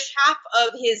the Jewish half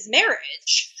of his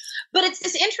marriage. But it's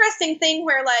this interesting thing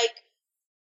where, like,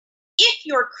 if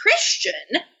you're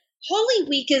Christian, Holy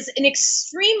Week is an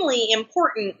extremely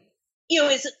important,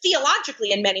 is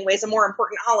theologically in many ways a more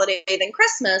important holiday than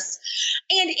Christmas.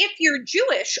 And if you're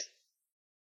Jewish,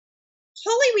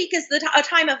 Holy Week is a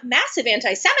time of massive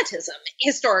anti-Semitism,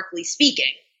 historically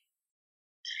speaking.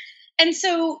 And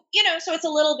so, so it's a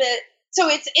little bit, so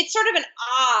it's sort of an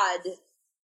odd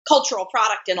cultural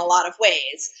product in a lot of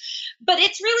ways. But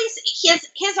it's really,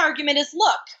 his argument is,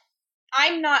 look,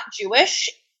 I'm not Jewish,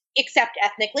 except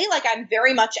ethnically. Like, I'm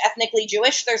very much ethnically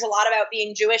Jewish. There's a lot about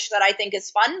being Jewish that I think is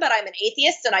fun, but I'm an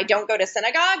atheist and I don't go to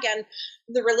synagogue, and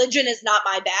the religion is not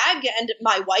my bag. And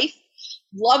my wife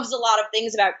loves a lot of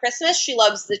things about Christmas. She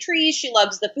loves the trees. She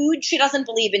loves the food. She doesn't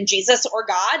believe in Jesus or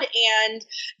God, and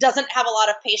doesn't have a lot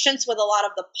of patience with a lot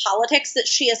of the politics that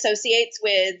she associates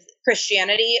with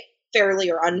Christianity,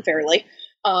 fairly or unfairly.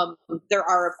 There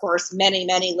are, of course, many,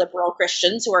 many liberal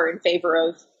Christians who are in favor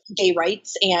of gay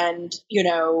rights and,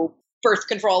 birth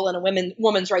control and a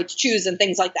woman's right to choose and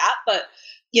things like that. But,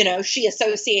 she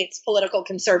associates political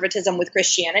conservatism with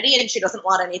Christianity, and she doesn't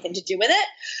want anything to do with it.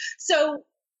 So,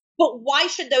 but why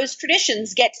should those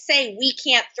traditions get to say we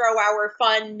can't throw our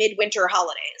fun midwinter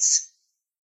holidays?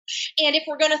 And if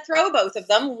we're going to throw both of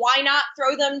them, why not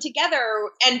throw them together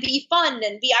and be fun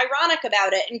and be ironic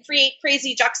about it and create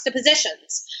crazy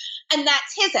juxtapositions? And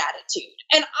that's his attitude.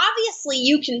 And obviously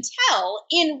you can tell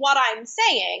in what I'm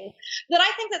saying that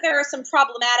I think that there are some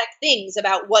problematic things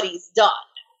about what he's done.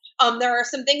 There are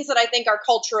some things that I think are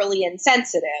culturally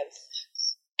insensitive.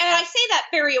 And I say that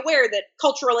very aware that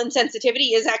cultural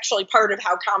insensitivity is actually part of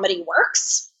how comedy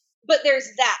works. But there's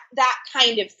that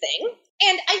kind of thing.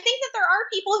 And I think that there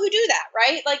are people who do that,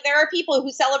 right? Like, there are people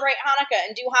who celebrate Hanukkah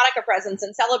and do Hanukkah presents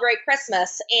and celebrate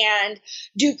Christmas and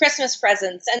do Christmas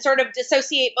presents and sort of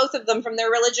dissociate both of them from their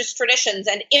religious traditions.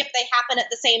 And if they happen at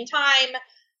the same time,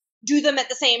 do them at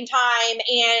the same time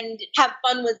and have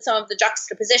fun with some of the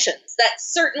juxtapositions. That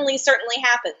certainly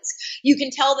happens. You can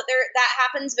tell that that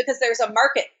happens because there's a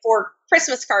market for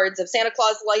Christmas cards of Santa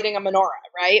Claus lighting a menorah,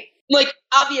 right? Like,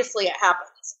 obviously it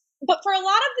happens. But for a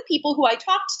lot of the people who I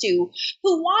talked to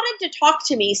who wanted to talk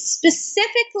to me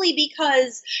specifically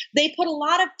because they put a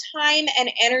lot of time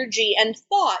and energy and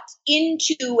thought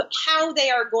into how they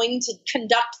are going to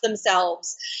conduct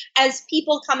themselves as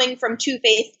people coming from two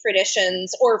faith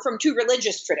traditions or from two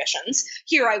religious traditions.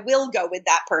 Here I will go with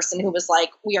that person who was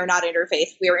like, we are not interfaith,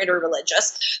 we are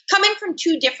interreligious. Coming from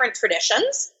two different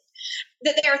traditions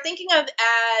that they are thinking of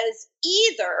as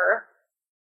either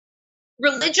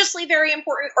religiously very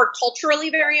important or culturally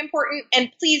very important.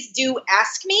 And please do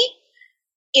ask me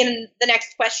in the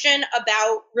next question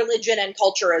about religion and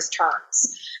culture as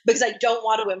terms, because I don't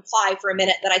want to imply for a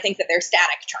minute that I think that they're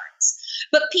static terms.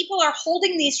 But people are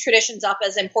holding these traditions up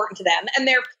as important to them, and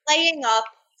they're playing up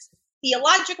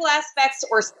theological aspects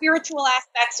or spiritual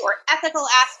aspects or ethical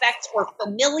aspects or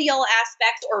familial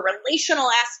aspects or relational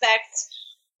aspects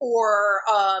or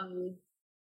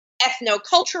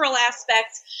ethno-cultural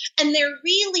aspects, and they're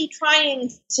really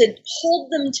trying to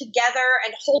hold them together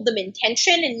and hold them in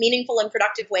tension in meaningful and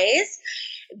productive ways.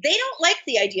 They don't like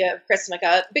the idea of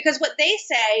Chrismukkah because what they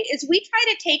say is we try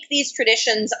to take these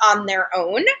traditions on their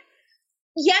own.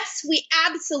 Yes, we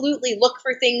absolutely look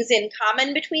for things in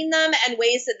common between them and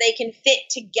ways that they can fit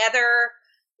together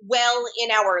well in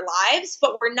our lives,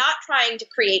 but we're not trying to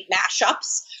create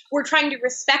mashups. We're trying to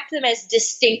respect them as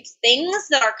distinct things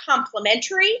that are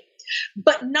complementary,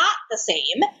 but not the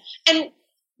same. And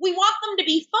we want them to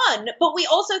be fun, but we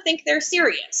also think they're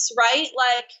serious, right?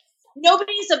 Like,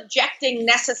 nobody's objecting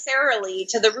necessarily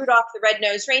to the Rudolph the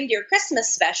Red-Nosed Reindeer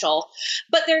Christmas special,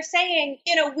 but they're saying,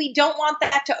 we don't want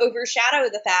that to overshadow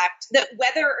the fact that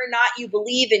whether or not you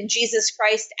believe in Jesus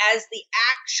Christ as the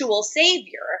actual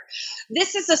Savior,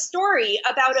 this is a story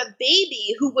about a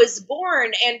baby who was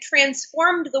born and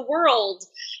transformed the world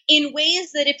in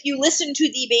ways that if you listen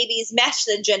to the baby's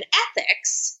message and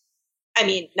ethics, I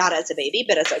mean, not as a baby,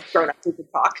 but as a grown-up who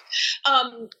could talk,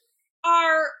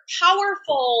 are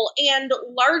powerful and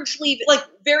largely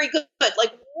very good.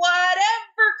 Like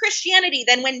whatever Christianity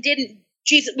then didn't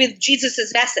with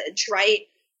Jesus's message, right?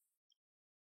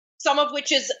 Some of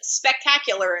which is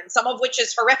spectacular and some of which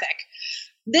is horrific.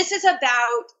 This is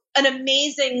about an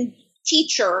amazing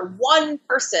teacher, one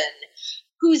person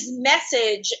whose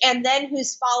message and then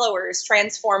whose followers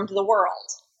transformed the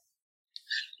world.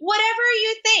 Whatever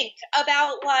you think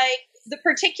about the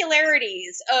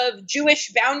particularities of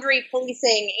Jewish boundary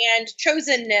policing and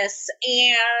chosenness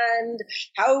and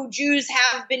how Jews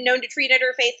have been known to treat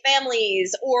interfaith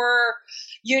families, or,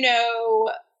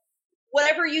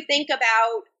 whatever you think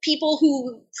about people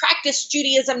who practice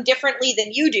Judaism differently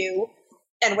than you do,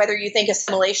 and whether you think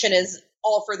assimilation is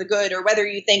all for the good or whether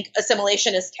you think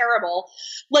assimilation is terrible,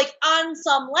 on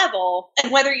some level,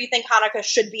 and whether you think Hanukkah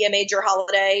should be a major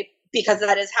holiday because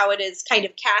that is how it is kind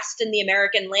of cast in the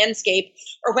American landscape,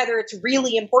 or whether it's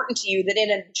really important to you that in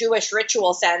a Jewish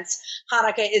ritual sense,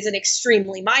 Hanukkah is an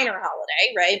extremely minor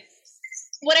holiday, right?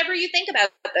 Whatever you think about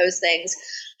those things,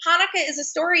 Hanukkah is a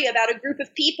story about a group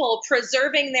of people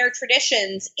preserving their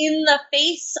traditions in the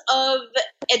face of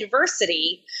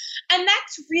adversity. And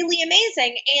that's really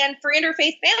amazing. And for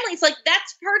interfaith families,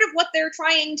 that's part of what they're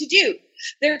trying to do.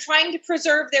 They're trying to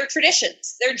preserve their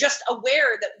traditions. They're just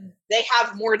aware that they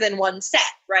have more than one set,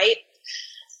 right?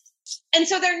 And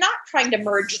so they're not trying to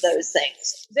merge those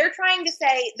things. They're trying to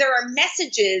say there are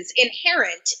messages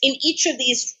inherent in each of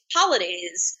these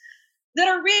holidays that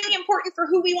are really important for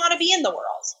who we want to be in the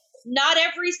world. Not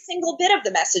every single bit of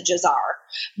the messages are.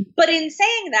 But in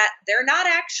saying that, they're not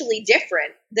actually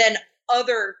different than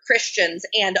other Christians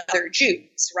and other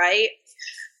Jews, right?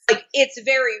 It's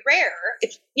very rare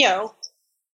if,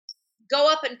 go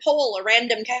up and poll a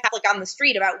random Catholic on the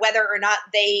street about whether or not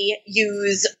they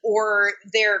use or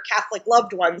their Catholic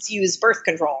loved ones use birth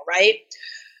control, right?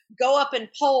 Go up and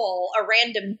poll a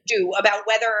random Jew about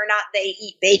whether or not they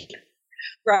eat bacon,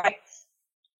 right?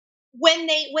 When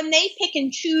they pick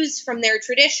and choose from their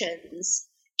traditions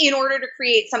in order to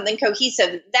create something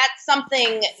cohesive, that's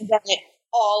something that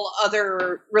all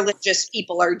other religious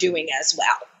people are doing as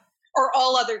well. Or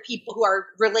all other people who are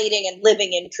relating and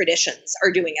living in traditions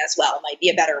are doing as well, might be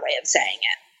a better way of saying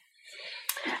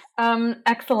it.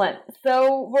 Excellent.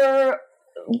 So we're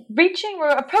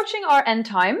approaching our end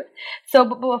time. So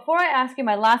before I ask you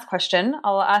my last question,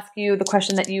 I'll ask you the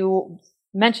question that you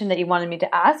mentioned that you wanted me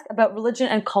to ask about religion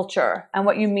and culture and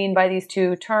what you mean by these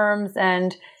two terms,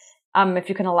 and if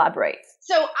you can elaborate.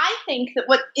 So I think that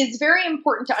what is very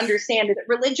important to understand is that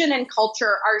religion and culture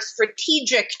are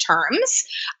strategic terms.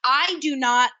 I do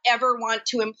not ever want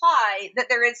to imply that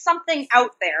there is something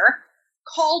out there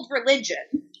called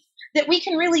religion that we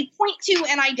can really point to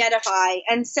and identify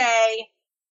and say,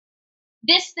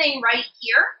 this thing right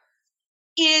here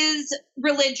is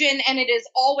religion and it is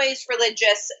always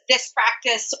religious, this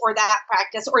practice or that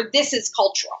practice, or this is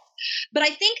cultural. But I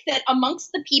think that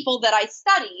amongst the people that I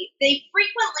study, they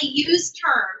frequently use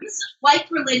terms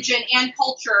like religion and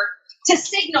culture to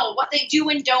signal what they do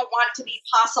and don't want to be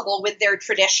possible with their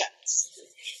traditions.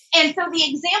 And so the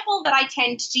example that I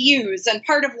tend to use, and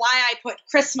part of why I put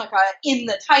Chrismukkah in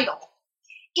the title,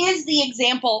 is the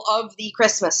example of the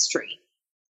Christmas tree.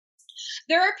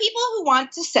 There are people who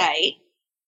want to say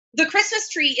the Christmas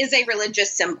tree is a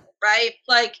religious symbol, right?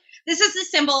 This is the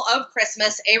symbol of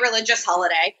Christmas, a religious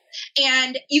holiday,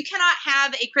 and you cannot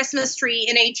have a Christmas tree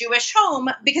in a Jewish home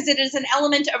because it is an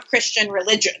element of Christian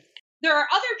religion. There are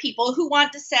other people who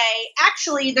want to say,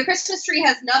 actually, the Christmas tree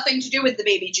has nothing to do with the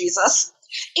baby Jesus.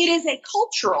 It is a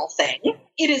cultural thing.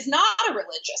 It is not a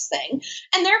religious thing.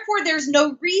 And therefore, there's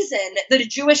no reason that a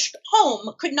Jewish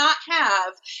home could not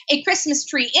have a Christmas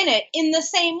tree in it in the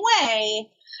same way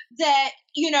that,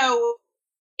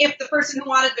 if the person who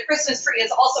wanted the Christmas tree is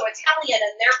also Italian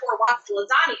and therefore wants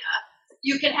lasagna,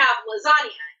 you can have lasagna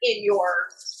in your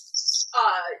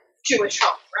Jewish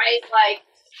home, right?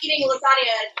 Eating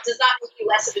lasagna does not make you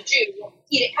less of a Jew.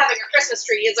 Having a Christmas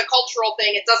tree is a cultural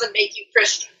thing. It doesn't make you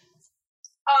Christian.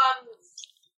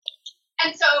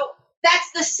 And so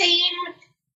that's the same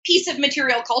piece of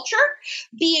material culture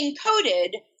being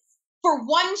coded for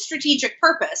one strategic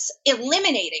purpose,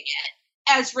 eliminating it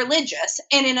as religious,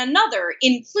 and in another,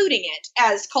 including it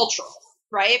as cultural,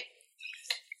 right?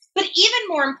 But even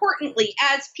more importantly,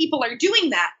 as people are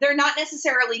doing that, they're not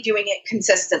necessarily doing it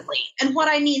consistently. And what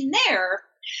I mean there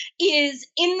is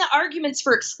in the arguments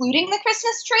for excluding the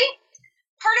Christmas tree,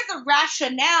 part of the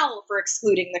rationale for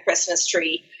excluding the Christmas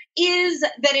tree is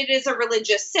that it is a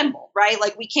religious symbol, right?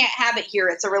 Like, we can't have it here.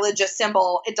 It's a religious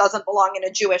symbol. It doesn't belong in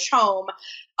a Jewish home.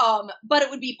 But it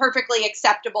would be perfectly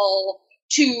acceptable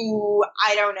to,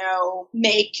 I don't know,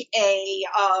 make a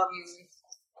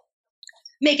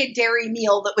dairy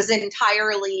meal that was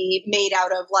entirely made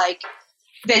out of like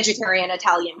vegetarian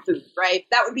Italian food, right?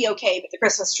 That would be okay, but the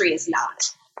Christmas tree is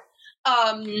not.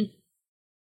 But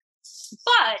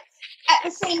at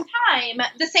the same time,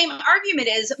 the same argument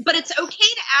is, but it's okay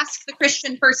to ask the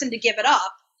Christian person to give it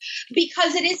up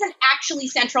because it isn't actually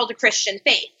central to Christian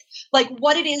faith. Like,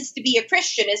 what it is to be a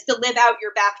Christian is to live out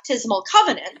your baptismal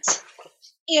covenant.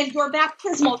 And your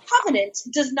baptismal covenant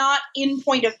does not, in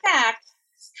point of fact,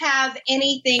 have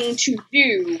anything to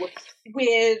do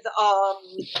with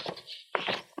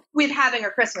having a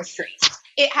Christmas tree.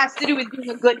 It has to do with being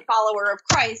a good follower of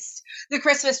Christ. The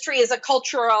Christmas tree is a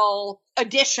cultural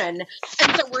addition,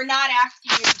 and so we're not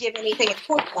asking you to give anything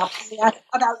important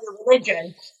about your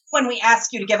religion when we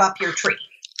ask you to give up your tree.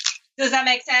 Does that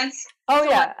make sense? Oh,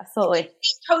 yeah, absolutely.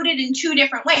 It's coded in two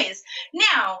different ways.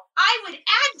 Now, I would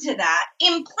add to that,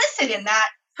 implicit in that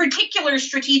particular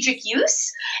strategic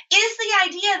use, is the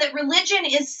idea that religion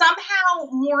is somehow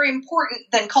more important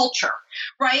than culture,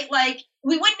 right? Like,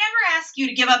 we would never ask you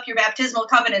to give up your baptismal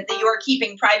covenant that you are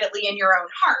keeping privately in your own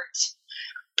heart.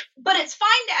 But it's fine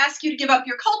to ask you to give up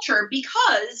your culture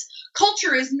because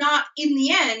culture is not, in the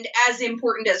end, as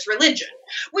important as religion,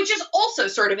 which is also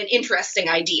sort of an interesting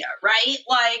idea, right?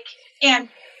 Like, and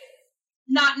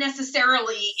not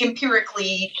necessarily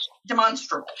empirically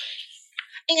demonstrable.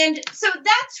 And so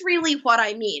that's really what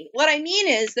I mean. What I mean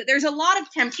is that there's a lot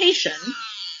of temptation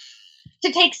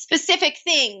to take specific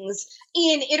things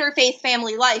in interfaith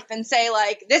family life and say,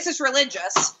 like, this is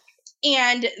religious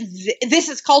and this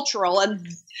is cultural. And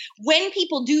when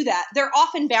people do that, they're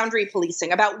often boundary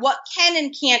policing about what can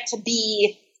and can't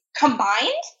be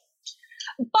combined.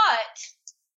 But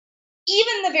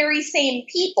even the very same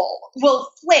people will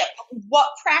flip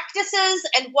what practices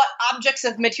and what objects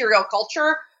of material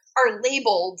culture are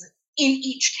labeled in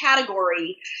each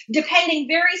category, depending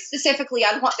very specifically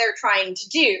on what they're trying to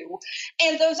do.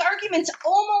 And those arguments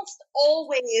almost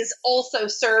always also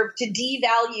serve to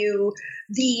devalue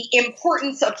the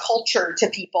importance of culture to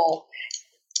people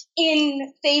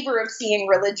in favor of seeing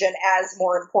religion as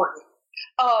more important.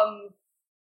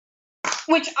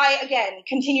 Which I, again,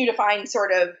 continue to find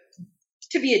sort of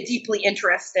to be a deeply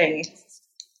interesting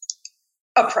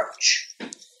approach.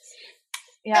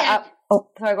 Yeah.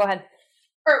 Sorry, go ahead.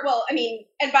 Or, well, I mean,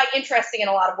 and by interesting in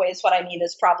a lot of ways, what I mean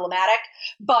is problematic.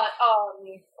 But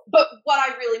what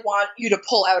I really want you to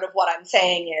pull out of what I'm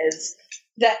saying is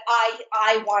that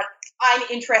I'm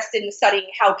interested in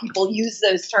studying how people use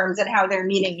those terms and how their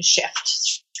meanings shift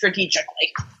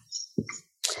strategically.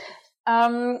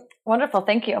 Wonderful.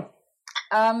 Thank you.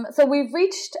 So we've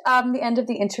reached the end of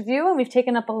the interview, and we've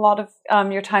taken up a lot of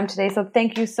your time today. So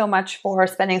thank you so much for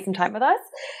spending some time with us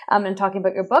and talking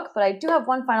about your book. But I do have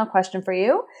one final question for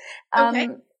you. Okay.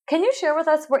 Can you share with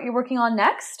us what you're working on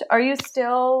next? Are you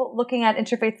still looking at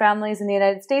interfaith families in the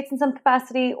United States in some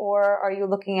capacity, or are you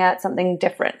looking at something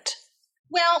different?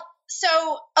 Well, so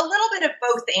a little bit of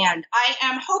both and. I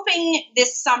am hoping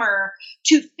this summer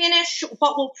to finish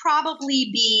what will probably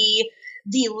be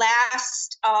the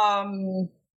last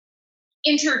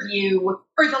interview or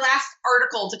the last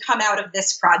article to come out of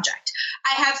this project.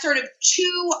 I have sort of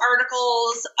 2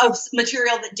 articles of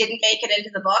material that didn't make it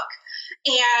into the book,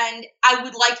 and I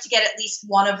would like to get at least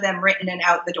one of them written and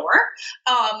out the door.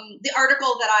 The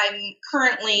article that I'm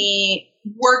currently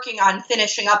working on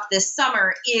finishing up this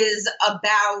summer is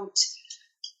about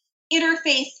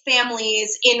interfaith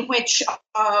families in which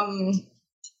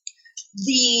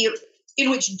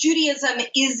Judaism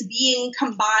is being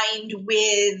combined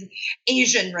with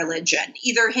Asian religion,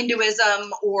 either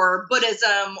Hinduism or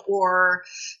Buddhism or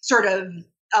sort of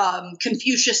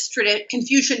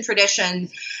Confucian tradition,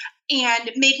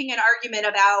 and making an argument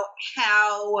about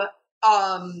how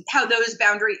that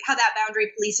boundary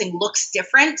policing looks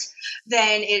different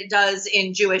than it does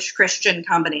in Jewish Christian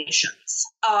combinations.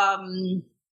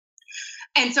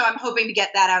 And so I'm hoping to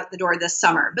get that out the door this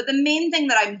summer. But the main thing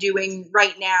that I'm doing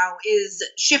right now is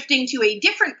shifting to a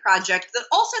different project that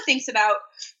also thinks about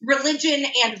religion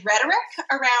and rhetoric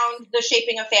around the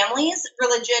shaping of families,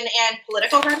 religion and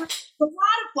political rhetoric. A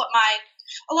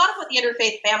lot of what the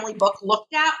Interfaith Family book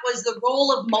looked at was the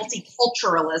role of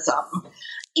multiculturalism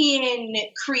in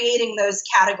creating those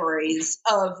categories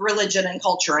of religion and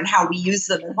culture and how we use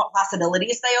them and what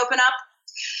possibilities they open up.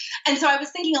 And so I was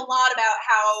thinking a lot about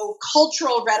how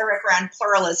cultural rhetoric around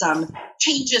pluralism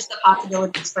changes the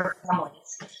possibilities for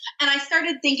families. And I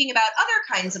started thinking about other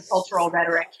kinds of cultural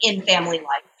rhetoric in family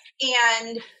life.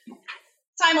 And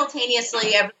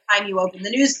simultaneously, every time you open the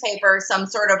newspaper, some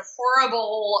sort of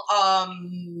horrible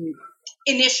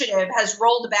initiative has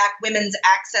rolled back women's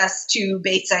access to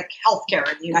basic health care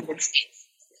in the United States.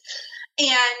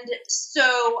 And so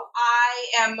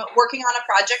I am working on a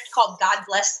project called God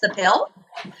Bless the Pill.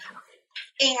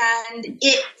 And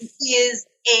it is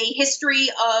a history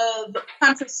of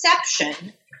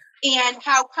contraception and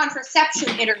how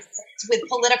contraception intersects with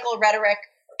political rhetoric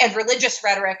and religious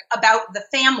rhetoric about the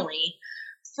family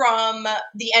from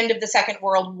the end of the Second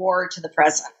World War to the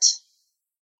present.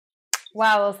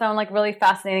 Wow, those sound like really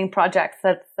fascinating projects.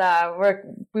 That's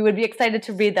we would be excited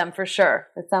to read them for sure.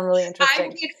 They sound really interesting. I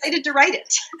would be excited to write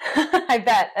it. I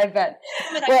bet.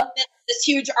 Well, this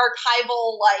huge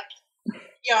archival,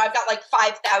 I've got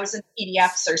 5,000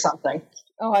 PDFs or something.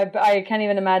 Oh, I can't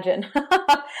even imagine.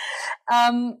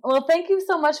 Well, thank you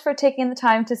so much for taking the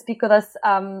time to speak with us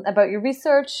about your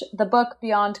research. The book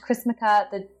Beyond Chrismukkah,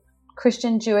 the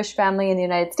Christian Jewish Family in the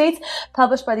United States,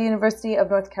 published by the University of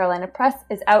North Carolina Press,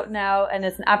 is out now and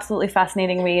is an absolutely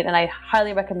fascinating read, and I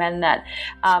highly recommend that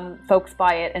folks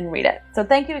buy it and read it. So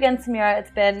thank you again, Samira. It's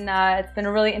been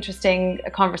a really interesting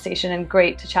conversation and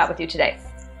great to chat with you today.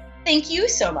 Thank you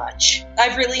so much.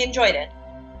 I've really enjoyed it.